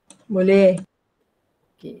 Boleh.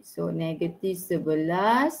 Okay. So negatif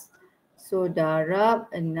 11. So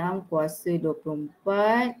darab 6 kuasa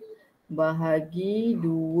 24. Bahagi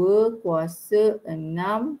 2 kuasa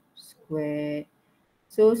 6 square.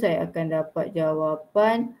 So saya akan dapat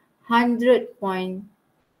jawapan 100.05.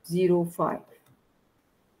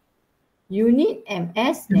 Unit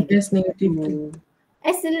MS negatif 2.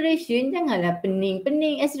 Acceleration janganlah pening.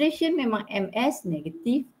 Acceleration memang MS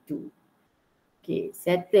negatif 2. Okay,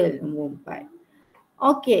 settle nombor 4.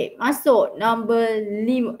 Okay, masuk nombor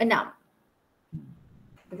 6.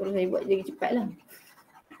 Kalau saya buat lagi cepatlah.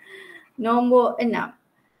 Nombor 6.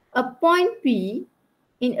 A point P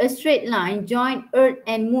in a straight line join Earth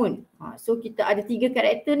and Moon. So kita ada 3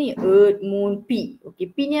 karakter ni. Earth, Moon, P. Okay,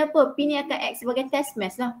 P ni apa? P ni akan act sebagai test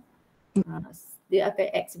mass lah. Dia akan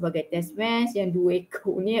act sebagai test mass. Yang 2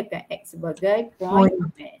 ekor ni akan act sebagai point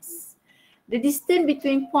mass. The distance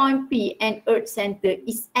between point P and Earth center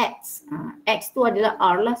is X. X tu adalah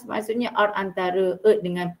R lah. Maksudnya R antara Earth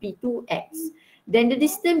dengan P tu X. Then the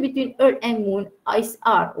distance between Earth and Moon is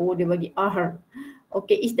R. Oh, dia bagi R.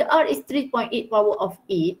 Okay, if the R is 3.8 power of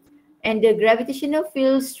 8 and the gravitational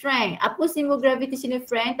field strength. Apa simbol gravitational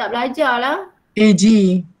strength? Tak belajar lah. AG.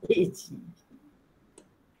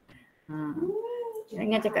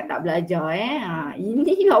 Jangan cakap tak belajar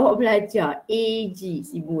Ini awak belajar. AG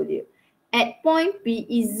simbol dia. At point P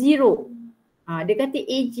is 0. Dia kata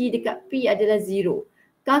AG dekat P adalah 0.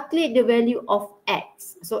 Calculate the value of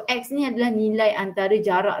X. So X ni adalah nilai antara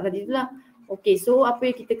jarak tadi tu lah. Okay, so apa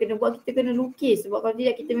yang kita kena buat? Kita kena lukis. Sebab kalau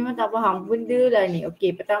tidak kita memang tak faham benda lah ni.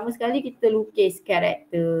 Okay, pertama sekali kita lukis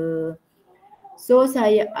karakter. So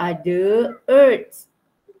saya ada Earth.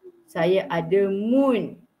 Saya ada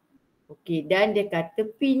Moon. Okey, dan dia kata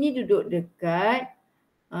P ni duduk dekat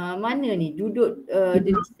mana ni? Duduk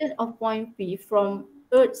the distance of point P from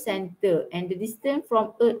Earth center and the distance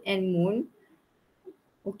from Earth and Moon.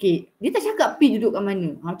 Okey, dia tak cakap P duduk kat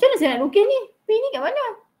mana. Macam mana saya nak lukis ni? P ni kat mana?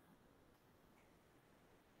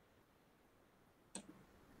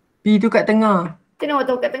 P tu kat tengah. Macam mana awak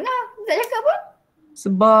tahu kat tengah? Dia tak cakap pun.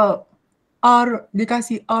 Sebab R, dia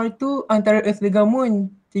kasih R tu antara Earth dengan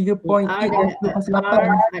Moon. 3.8 dan 2.8. R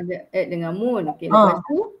ada Earth dengan Moon. Okey, lepas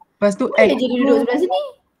tu Lepas tu boleh je dia duduk sebelah sini.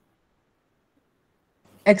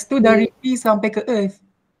 X tu dari P sampai ke Earth.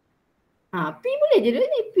 P boleh je duduk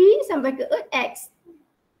ni. P sampai ke Earth X.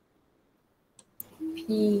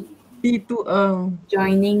 P tu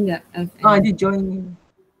joining the Earth. dia joining.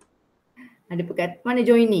 Ada perkataan mana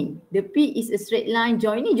joining? The P is a straight line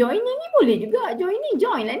joining. Joining ni boleh juga. Joining,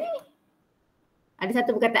 join lah ni. Ada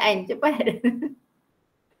satu perkataan, cepat.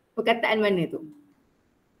 Perkataan mana tu?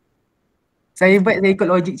 Saya buat, saya ikut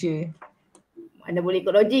logik je. Mana boleh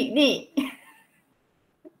ikut logik ni?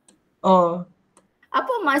 Oh,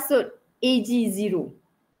 Apa maksud AG0?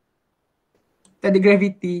 tak ada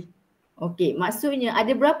gravity. Okey, maksudnya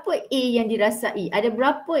ada berapa A yang dirasai? Ada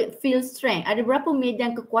berapa field strength? Ada berapa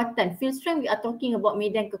medan kekuatan? Field strength, we are talking about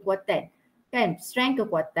medan kekuatan. Kan? Strength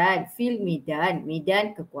kekuatan, field medan,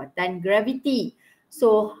 medan kekuatan gravity.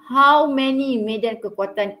 So, how many medan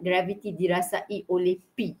kekuatan gravity dirasai oleh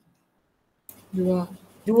P? 2.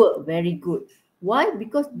 Very good. Why?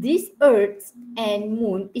 Because this Earth and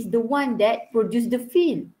Moon is the one that produce the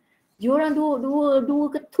field. Diorang dua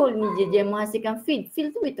ketul ni je yang menghasilkan field.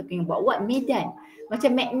 Field tu we talking about what? Medan.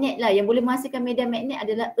 Macam magnet lah. Yang boleh menghasilkan medan magnet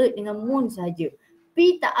adalah Earth dengan Moon saja.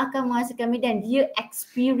 P tak akan menghasilkan medan. Dia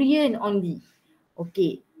experience only.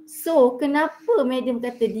 Okay. So kenapa madam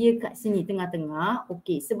kata dia kat sini tengah-tengah?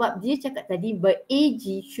 Okay. Sebab dia cakap tadi but AG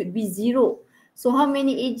should be 0. So how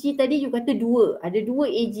many AG tadi? You kata 2. Ada 2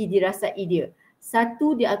 AG dirasai dia.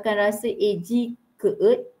 Satu dia akan rasa AG ke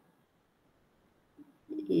Earth.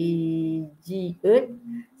 AG Earth.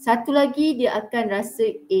 Satu lagi dia akan rasa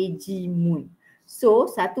AG Moon. So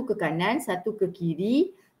satu ke kanan, satu ke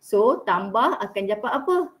kiri. So tambah akan dapat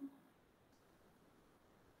apa?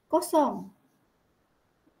 Kosong.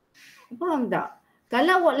 Faham tak?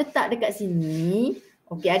 Kalau awak letak dekat sini,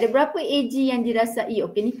 okey, ada berapa AG yang dirasai?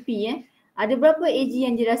 Okey, ni P Ada berapa AG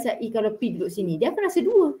yang dirasai kalau P duduk sini? Dia akan rasa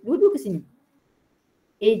dua-dua ke sini.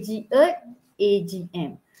 AG Earth, AG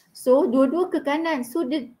M. So dua-dua ke kanan. So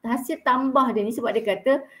dia hasil tambah dia ni sebab dia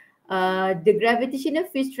kata the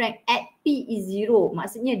gravitational field strength at P is 0.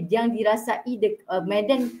 Maksudnya yang dirasai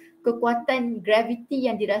medan kekuatan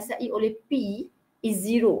gravity yang dirasai oleh P is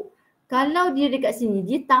 0. Kalau dia dekat sini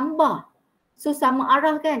dia tambah. So sama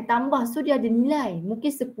arah kan, tambah. So dia ada nilai.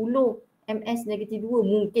 Mungkin 10 ms negatif 2.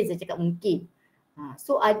 Mungkin saya cakap mungkin.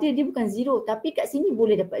 So ada dia bukan 0 tapi kat sini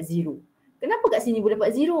boleh dapat 0. Kenapa kat sini boleh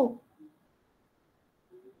dapat 0?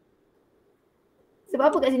 Sebab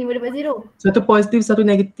apa kat sini boleh dapat 0? Satu positif, satu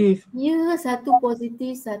negatif. Ya, satu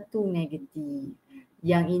positif, satu negatif.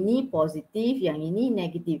 Yang ini positif, yang ini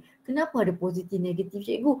negatif. Kenapa ada positif negatif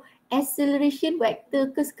cikgu? Acceleration vector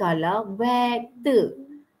ke skala vector?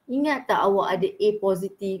 Ingat tak awak ada A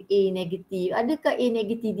positif, A negatif. Adakah A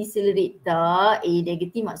negatif decelerate? Tak. A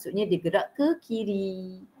negatif maksudnya dia gerak ke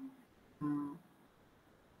kiri.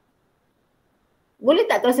 Boleh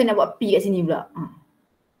tak kalau saya nak buat P kat sini pula?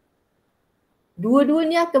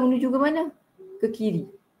 Dua-duanya akan menuju ke mana? Ke kiri.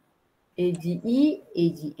 AGE,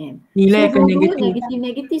 AGM. Nilai so, akan negatif.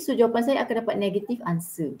 Negatif. So jawapan saya akan dapat negatif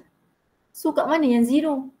answer. So kat mana yang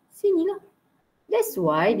 0? Sinilah. That's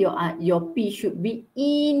why your P should be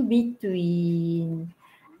in between.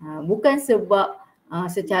 Bukan sebab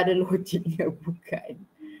secara logik dia bukan.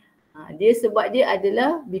 Dia sebab dia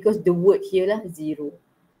adalah because the word here lah 0.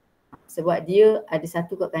 Sebab dia ada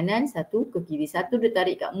satu kat kanan, satu ke kiri. Satu dia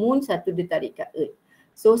tarik kat moon, satu dia tarik kat earth.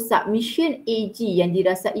 So submission AG yang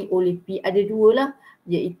dirasai oleh P ada dua lah,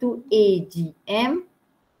 iaitu AGM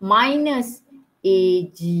minus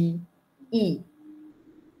AGE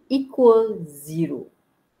equal 0.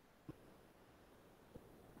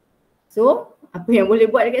 So apa yang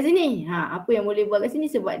boleh buat dekat sini? Apa yang boleh buat kat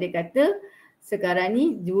sini sebab dia kata sekarang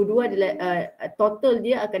ni dua-dua adalah total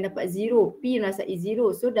dia akan dapat 0. P rasai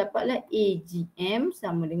 0. So dapatlah AGM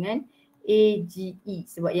sama dengan AGE.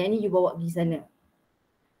 Sebab yang ni you bawa pergi sana.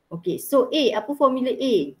 Okay, so A, apa formula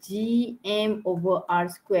A? GM over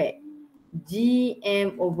R squared.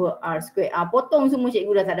 GM over R squared. Potong semua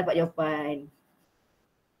cikgu dah tak dapat jawapan.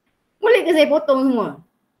 Boleh ke saya potong semua?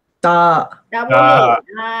 Tak. Tak boleh.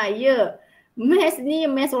 Ya. Maths ni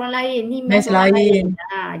maths orang lain. Ni maths orang lain.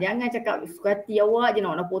 Jangan cakap suka hati awak je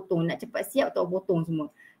nak potong. Nak cepat siap tak potong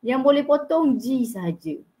semua. Yang boleh potong G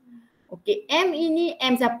saja. Okey, M ini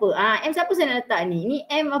M siapa? M siapa saya nak letak ni? Ini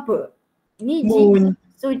M apa? Ini G. Moon.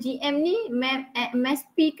 So GM ni mass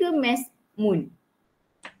P ke mass Moon?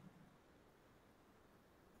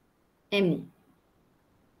 M ni.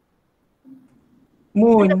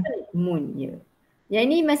 Moon. Moon, ya. Yang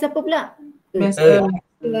ni mass apa pula? Mass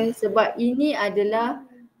Sebab ini adalah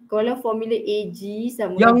kalau formula AG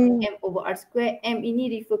sama Yang- dengan M over R square, M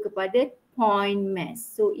ini refer kepada point mass.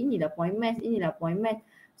 So inilah point mass, inilah point mass.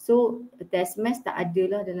 So test mass tak ada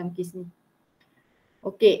lah dalam kes ni.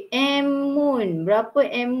 Okey, M Moon. Berapa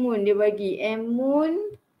M Moon dia bagi? M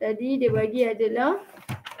Moon tadi dia bagi adalah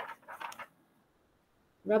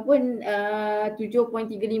berapa?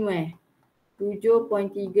 7.35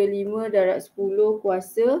 7.35 darab 10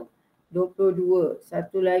 kuasa 22.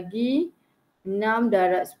 Satu lagi 6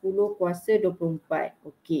 darab 10 kuasa 24.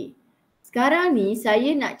 Okey. Sekarang ni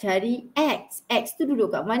saya nak cari X. X tu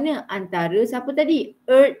duduk kat mana? Antara siapa tadi?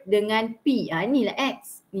 Earth dengan P. Inilah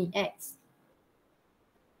X. Ni X.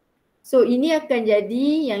 So ini akan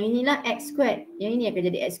jadi, yang inilah X squared. Yang ini akan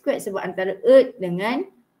jadi X squared sebab antara Earth dengan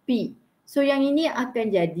P. So yang ini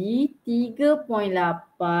akan jadi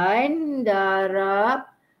 3.8 darab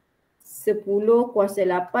 10 kuasa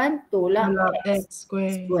 8 tolak X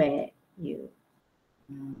square. Ya.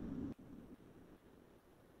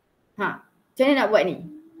 Macam mana nak buat ni?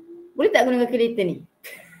 Boleh tak guna kalkulator ni?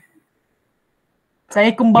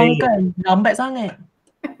 Saya kembangkan. Lambat sangat.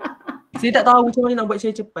 Saya tak tahu macam mana nak buat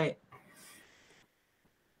saya cepat.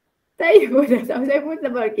 Saya pun dah tahu. Saya pun tak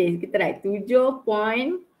tahu. Okay, kita try.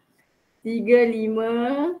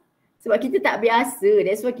 7.35. Sebab kita tak biasa.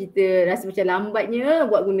 That's why kita rasa macam lambatnya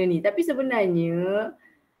buat guna ni. Tapi sebenarnya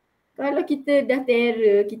kalau kita dah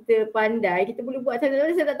terror, kita pandai, kita boleh buat.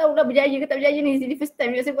 Saya tak tahu lah berjaya ke tak berjaya ni. Ini first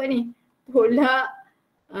time juga saya buat ni. Tolak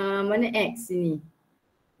mana X ni.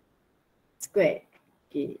 Square.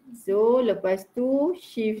 Okay. So lepas tu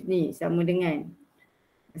shift ni sama dengan.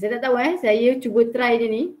 Saya tak tahu saya cuba try je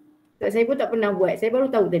ni. Sebab saya pun tak pernah buat. Saya baru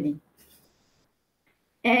tahu tadi.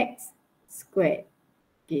 X square.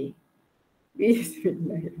 Okay.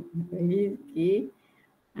 Bismillahirrahmanirrahim. Okay.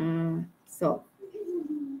 Solve.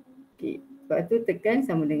 Okay. Lepas tu tekan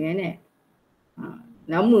sama dengan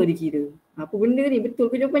lama dia kira. Apa benda ni? Betul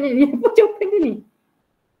ke jawapannya ni? Apa jawapan dia ni?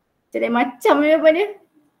 Macam jawapan dia.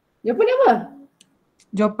 Jawapan dia apa?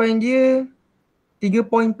 Jawapan dia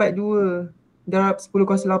 3.42 darab 10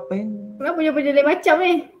 kuasa 8. Kenapa jawapan dia lain macam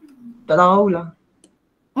ni? Tak tahulah.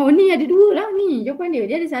 Oh ni ada dua lah ni jawapan dia.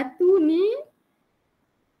 Dia ada satu ni.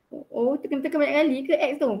 Oh tekan-tekan banyak kali ke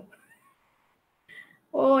X tu?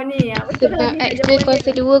 Oh ni betul lah Sebab ni. X dia kuasa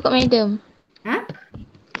 2 kot madam. Ha?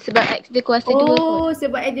 Sebab X dia kuasa 2 kot. Oh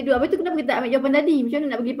sebab X dia 2. Habis tu kenapa kita tak ambil jawapan tadi? Macam mana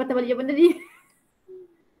nak pergi patah balik jawapan tadi?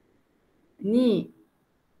 Ni.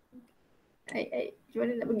 Macam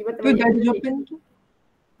mana nak pergi patah Tu balik dah ada jawapan tu.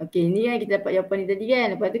 Okay ni kan kita dapat jawapan ni tadi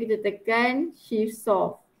kan. Lepas tu kita tekan shift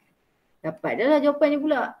solve. Dapat dah lah jawapan ni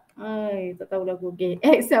pula. Tak tahulah aku. Okay.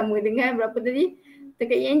 X sama dengan berapa tadi?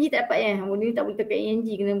 Tekan ENG tak dapat Benda ni tak boleh tekan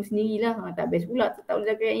ENG. Kena sendirilah. Tak best pula. Tak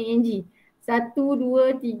boleh tekan ENG. 1,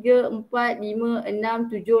 2, 3, 4, 5,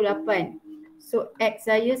 6, 7, 8. So X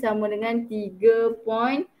saya sama dengan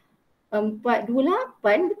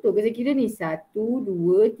 3.428. Betul ke saya kira ni? 1,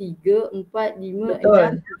 2, 3, 4, 5,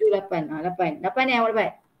 6, 7, 8. 8 ni awak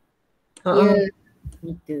dapat? Ya.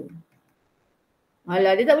 Meter.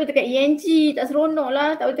 Alah dia tak boleh tekan ENG. Tak seronok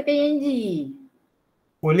lah. Tak boleh tekan ENG.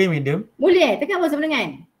 Boleh madam. Boleh tekan apa sama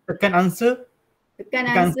dengan? Tekan answer. Tekan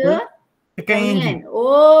answer. Tekan sama ENG. dengan.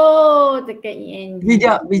 Oh tekan ENG.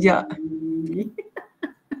 Bijak.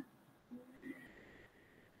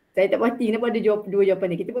 Saya tak pasti kenapa ada dua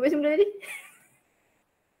jawapan ni. Kita buat macam mana tadi?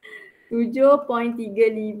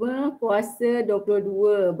 7.35 kuasa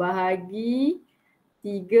 22 bahagi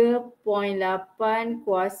 3.8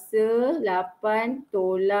 kuasa 8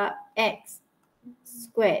 tolak X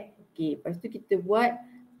square. Okey, lepas tu kita buat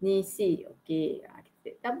ni C. Okey,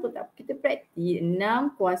 tak apa. Kita praktis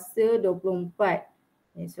 6 kuasa 24.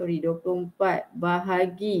 24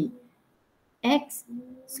 bahagi X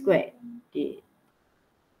square. Okey.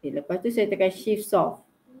 Lepas tu saya tekan shift solve.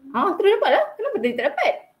 Terus dapat lah. Kenapa tadi tak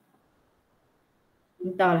dapat?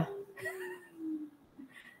 Entahlah.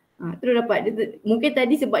 Terus dapat. Mungkin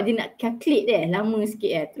tadi sebab dia nak calculate lama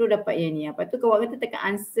sikit terus dapat yang ni. Lepas tu kawan kata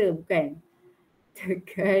tekan answer bukan.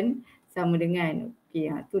 Tekan sama dengan. Okey,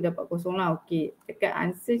 tu dapat kosong lah. Okey, tekan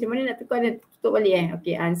answer. Macam mana nak tukar dia? Tutup balik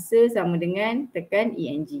Okey, answer sama dengan tekan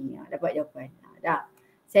ENG. Dapat jawapan. Dah.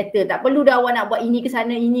 Settle. Tak perlu dah awak nak buat ini ke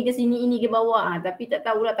sana, ini ke sini, ini ke bawah. Tapi tak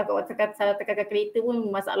tahulah takut awak salah tekan kalkulator pun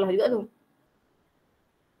masalah juga tu.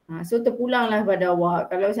 So terpulanglah pada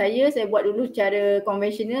awak. Kalau saya buat dulu cara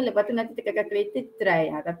konvensional, lepas tu nanti tekan calculator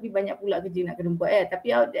try. Tapi banyak pula kerja nak kena buat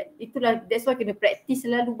Tapi itulah, that's why kena practice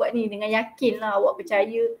selalu buat ni dengan yakin lah awak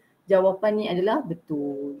percaya jawapan ni adalah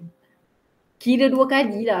betul. Kira 2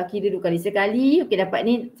 kali lah, Sekali, okey dapat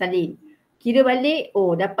ni, salin. Kira balik,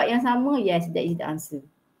 oh dapat yang sama, yes, that is the answer.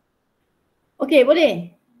 Okey,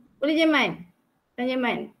 boleh? Boleh Jeman? Tanya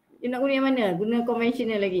Jeman. Dia nak guna yang mana? Guna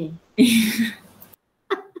konvensional lagi?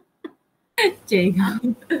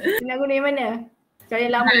 Cikgu. Dia nak guna yang mana? Cara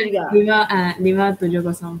yang lama juga?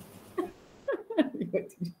 570.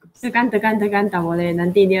 Tekan tak boleh.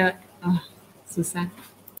 Nanti dia susah.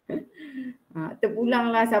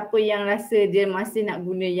 Terpulanglah siapa yang rasa dia masih nak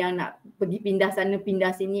guna yang nak pergi pindah sana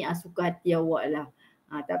pindah sini, suka hati awak lah.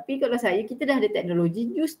 Tapi kalau saya, kita dah ada teknologi,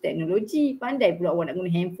 use teknologi. Pandai pula awak nak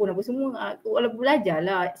guna handphone apa semua. Awak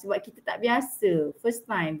belajarlah sebab kita tak biasa. First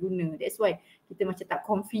time guna. That's why kita macam tak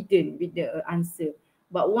confident with the answer.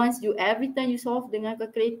 But once every time you solve dengan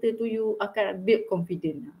calculator tu, you akan build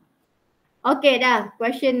confident. Okay dah.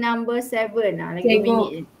 Question number 7. Lagi 2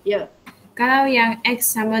 minit. Ya. Kalau yang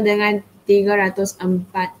X sama dengan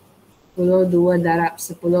 342 darab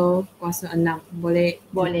 10 kuasa 6. Boleh?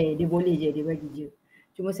 Boleh. Dia boleh je. Dia bagi je.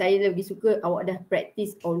 Cuma saya lebih suka awak dah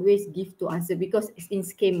practice always give 2 answer because in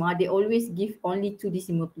schema they always give only 2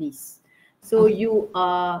 decimal place. So you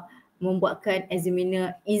membuatkan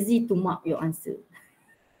examiner easy to mark your answer.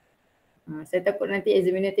 Saya takut nanti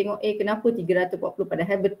examiner tengok kenapa 340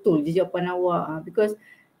 padahal betul je jawapan awak. Because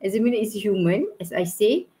examiner is human as I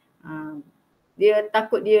say. Dia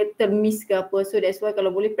takut dia termiss ke apa. So that's why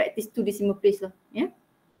kalau boleh practice 2 decimal place lah. Ya. Yeah?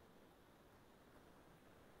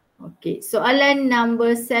 Okay, soalan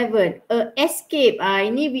number 7. Escape.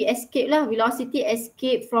 Ini we escape lah. Velocity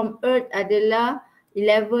escape from Earth adalah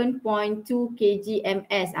 11.2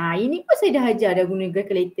 kgms. Ini pun saya dah ajar dah guna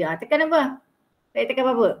calculator. Tekan apa? Saya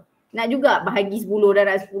tekan apa? Nak juga bahagi 10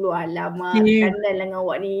 darab 10. Alamak, kandal lah dengan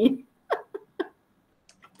awak ni.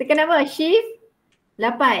 Tekan apa? Shift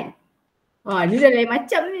 8. Ni dah lain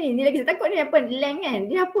macam ni. Ni lagi saya takut ni apa? Length kan?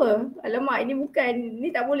 Dia apa? Alamak, ini bukan.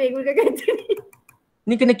 Ni tak boleh guna calculator ni.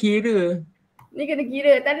 Ni kena kira. Ni kena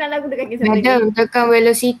kira. Tak nak lagu dekat kisah lagi. Madam, tekan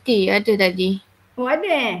velocity. Ada tadi. Oh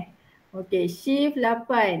ada Okay, shift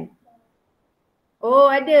 8. Oh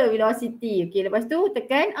ada velocity. Okay, lepas tu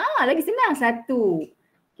tekan. Lagi senang 1.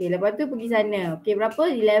 Okay, lepas tu pergi sana. Okay, berapa?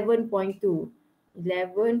 11.2.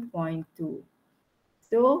 11.2.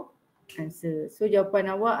 So, answer. So, jawapan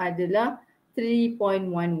awak adalah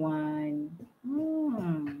 3.11.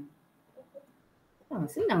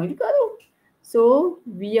 Senang juga tu. So,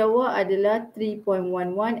 V awak adalah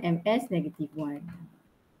 3.11 ms negative 1.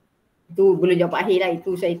 Itu belum jawab akhir lah.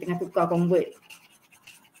 Itu saya tengah tukar convert.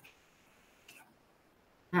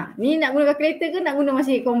 Ni nak guna calculator ke nak guna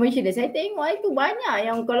masih conventional? Saya tengok itu banyak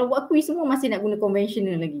yang kalau buat quiz semua masih nak guna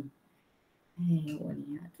conventional lagi.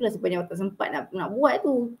 Itulah sebabnya awak tak sempat nak buat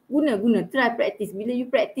tu. Guna, try practice. Bila you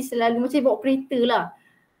practice selalu macam bawa kereta lah.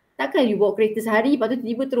 Takkan you bawa kereta sehari lepas tu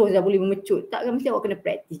tiba-tiba terus dah boleh memecut. Takkan mesti awak kena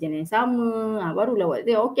practice jalan yang sama. Barulah awak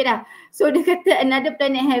tu. Okay dah. So dia kata another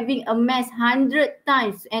planet having a mass 100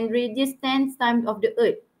 times and radius 10 times of the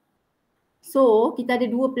Earth. So kita ada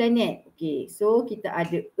 2 planet. Okay. So kita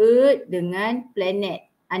ada Earth dengan planet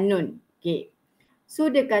unknown. Okay.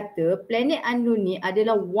 So dia kata planet unknown ni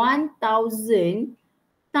adalah 1000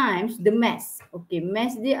 times the mass. Okay.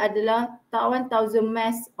 Mass dia adalah 1000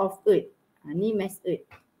 mass of Earth. Ni mass Earth.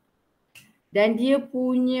 Dan dia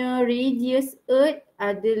punya radius Earth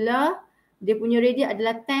adalah 10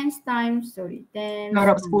 times 10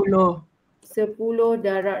 darab 10. 10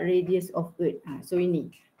 darab radius of Earth. So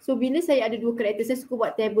ini. So bila saya ada 2 karakter, saya suka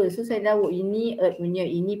buat table. So saya tahu ini Earth punya,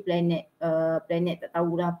 ini planet. Planet tak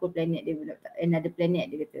tahulah apa planet dia. Another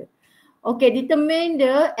planet dia kata. Okay, determine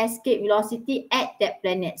the escape velocity at that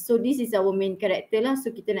planet. So this is our main character lah.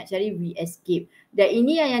 So kita nak cari V escape. Dan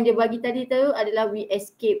ini yang dia bagi tadi tu adalah V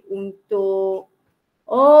escape untuk,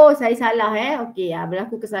 saya salah Okay,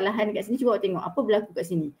 berlaku kesalahan dekat sini. Cuba tengok apa berlaku kat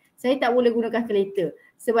sini. Saya tak boleh guna calculator.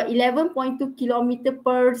 Sebab 11.2 km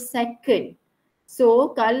per second.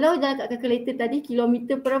 So kalau dalam kat calculator tadi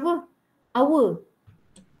kilometer per apa? Hour.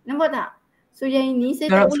 Nampak tak? So yang ini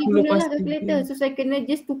saya tak boleh guna lah calculator. So saya kena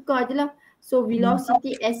just tukar je lah. So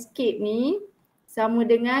velocity escape ni sama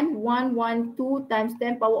dengan 112 times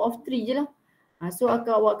 10 power of 3 je lah. So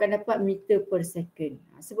awak akan dapat meter per second.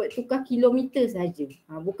 Sebab tukar kilometer saja.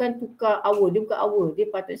 Bukan tukar hour. Dia bukan hour.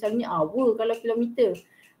 Dia patut selalunya hour kalau kilometer.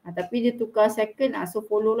 Tapi dia tukar second. So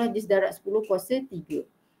follow lah just darab 10 kuasa 3.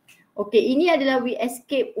 Okay, ini adalah we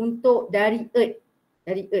escape untuk dari Earth.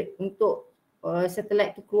 Dari Earth. Untuk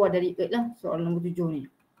satellite tu keluar dari Earth lah. Soalan nombor 7 ni.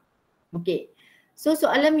 Okay. So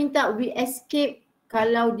soalan minta we escape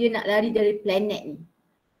kalau dia nak lari dari planet ni.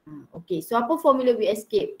 Okay, so apa formula we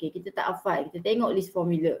escape? Okay, kita tak hafal. Kita tengok list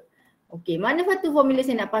formula. Okay, mana satu formula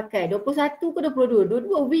saya nak pakai? 21 ke 22?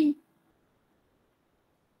 Dua-dua V.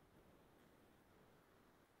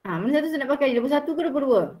 Mana satu saya nak pakai? 21 ke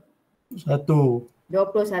 22?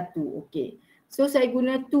 21. Okay. So saya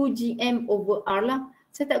guna 2GM over R lah.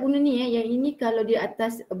 Saya tak guna ni yang ini kalau dia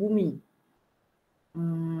atas bumi.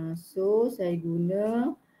 So saya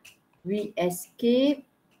guna we escape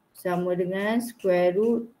sama dengan square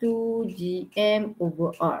root 2GM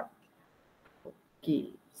over R.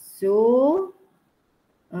 Okay. So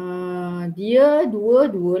dia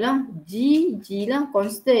dua lah. G lah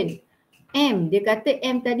constant. M, dia kata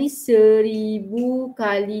M tadi 1000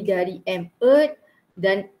 kali dari M Earth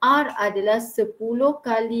dan R adalah 10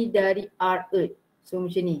 kali dari R Earth. So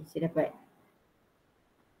macam ni saya dapat.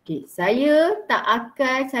 Okay, saya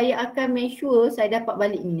akan make sure saya dapat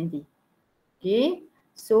balik ni nanti. Okay,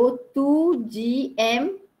 so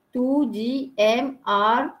 2GM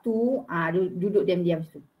R2, duduk diam-diam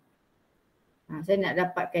situ. Saya nak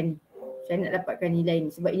dapatkan ni. Saya nak dapatkan nilai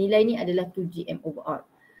ni sebab nilai ni adalah 2GM over R.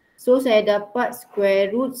 So saya dapat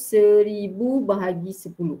square root 1000 bahagi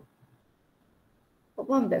 10.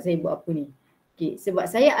 Faham tak saya buat apa ni? Okay, sebab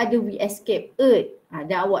saya ada we escape Earth.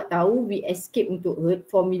 Dan awak tahu we escape untuk Earth,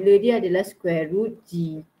 formula dia adalah square root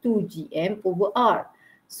 2GM over R.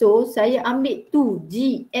 So saya ambil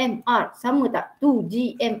 2GMR. Sama tak?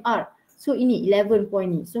 2GMR. So ini 11 point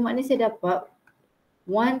ni. So maknanya saya dapat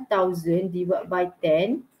 1000 divided by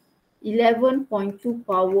 10, 11.2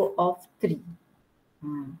 power of 3.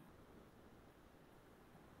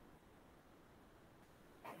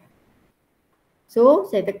 So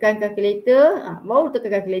saya tekan kalkulator, baru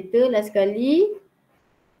tekan kalkulator last sekali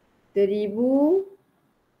 1000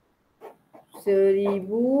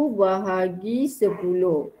 bahagi 10.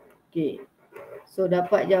 Okay. So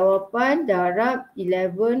dapat jawapan darab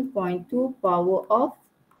 11.2 power of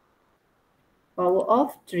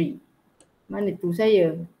 3. Mana tu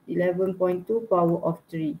saya? 11.2 power of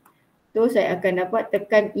 3. So saya akan dapat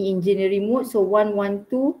tekan engineering mode. So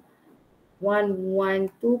 112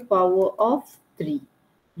 power of 3.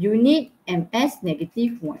 Unit MS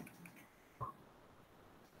negative 1.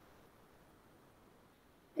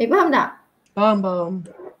 Faham tak? Faham.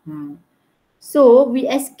 So we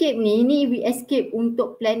escape ni we escape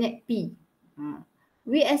untuk planet P.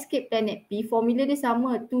 We escape planet P, formula dia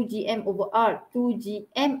sama 2GM over R.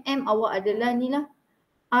 2GM awak adalah ni lah.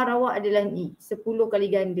 R awak adalah ni, 10 kali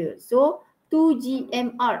ganda. So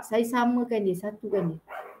 2GMR, saya samakan dia, satukan dia.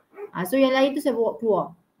 So yang lain tu saya bawa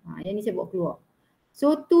keluar. Yang ni saya bawa keluar.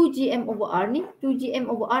 So 2GM over R ni, 2GM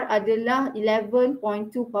over R adalah 11.2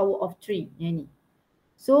 power of 3. Yang ni.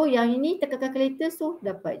 So yang ini tekan kalkulator, so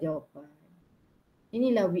dapat jawapan.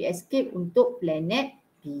 Inilah we escape untuk planet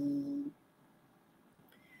P.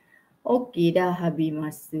 Okey, dah habis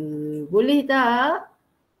masa. Boleh tak?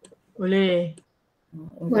 Boleh.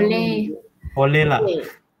 Boleh lah. Okay.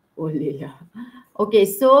 Boleh lah. Okay,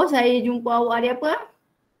 so saya jumpa awak hari apa?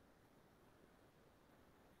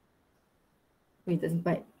 Tak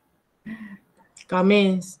sempat.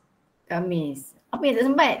 Khamis. Apa yang tak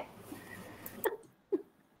sempat?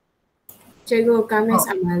 Cikgu Khamis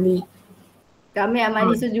amali. Kami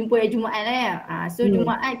amali, so jumpa hari Jumaat lah ya. So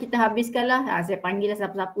Jumaat kita habiskan lah. Saya panggil lah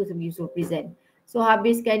siapa-siapa sebelum suruh present. So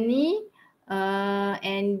habiskan ni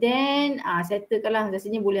and then settlekan lah.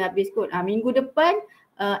 Rasanya boleh habis kot. Minggu depan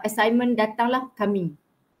assignment datanglah coming.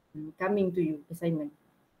 Coming to you assignment.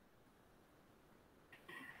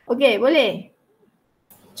 Okay, boleh?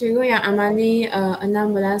 Cikgu yang amali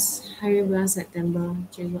 16 hari bulan September.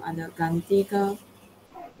 Cikgu ada ganti ke?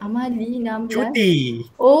 Amali 16. Cuti.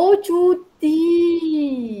 Oh, cuti.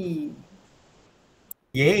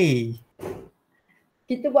 Yay.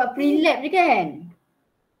 Kita buat pre-lab je kan?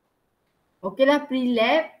 Okey lah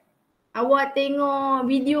pre-lab. Awak tengok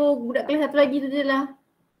video budak kelas satu lagi tu je lah.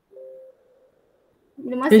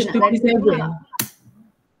 Bila masa nak H2P6. pula?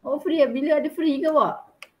 Oh free, bila ada free ke awak?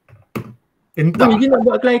 Entah. Boleh je nak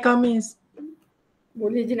buat kelai Khamis.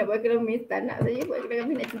 Boleh je nak buat Khamis. Tak nak saya buat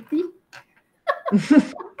Khamis, nak cuti.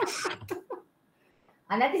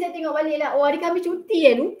 Nanti saya tengok balik lah. Oh hari Khamis cuti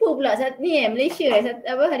lupa pula ni Malaysia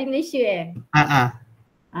hari Malaysia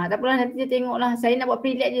tak apalah, nanti saya tengok lah. Saya nak buat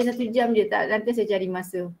pre-lab je 1 jam je. Nanti saya cari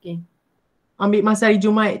masa. Okay. Ambil masa hari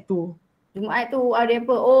Jumaat tu. Jumaat tu hari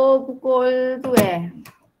apa? Oh pukul tu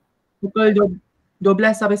Pukul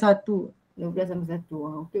 12 sampai 1. 12 sampai 1.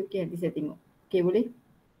 Okey, nanti saya tengok. Okey, boleh?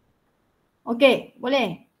 Okey,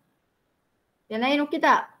 boleh. Yang lain okey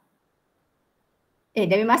tak? Dah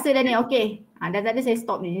habis masa dah ni. Okey. Dah tak ada, saya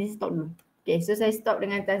stop ni. Stop dulu. Okay, so saya stop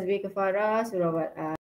dengan tasbih kafarah surah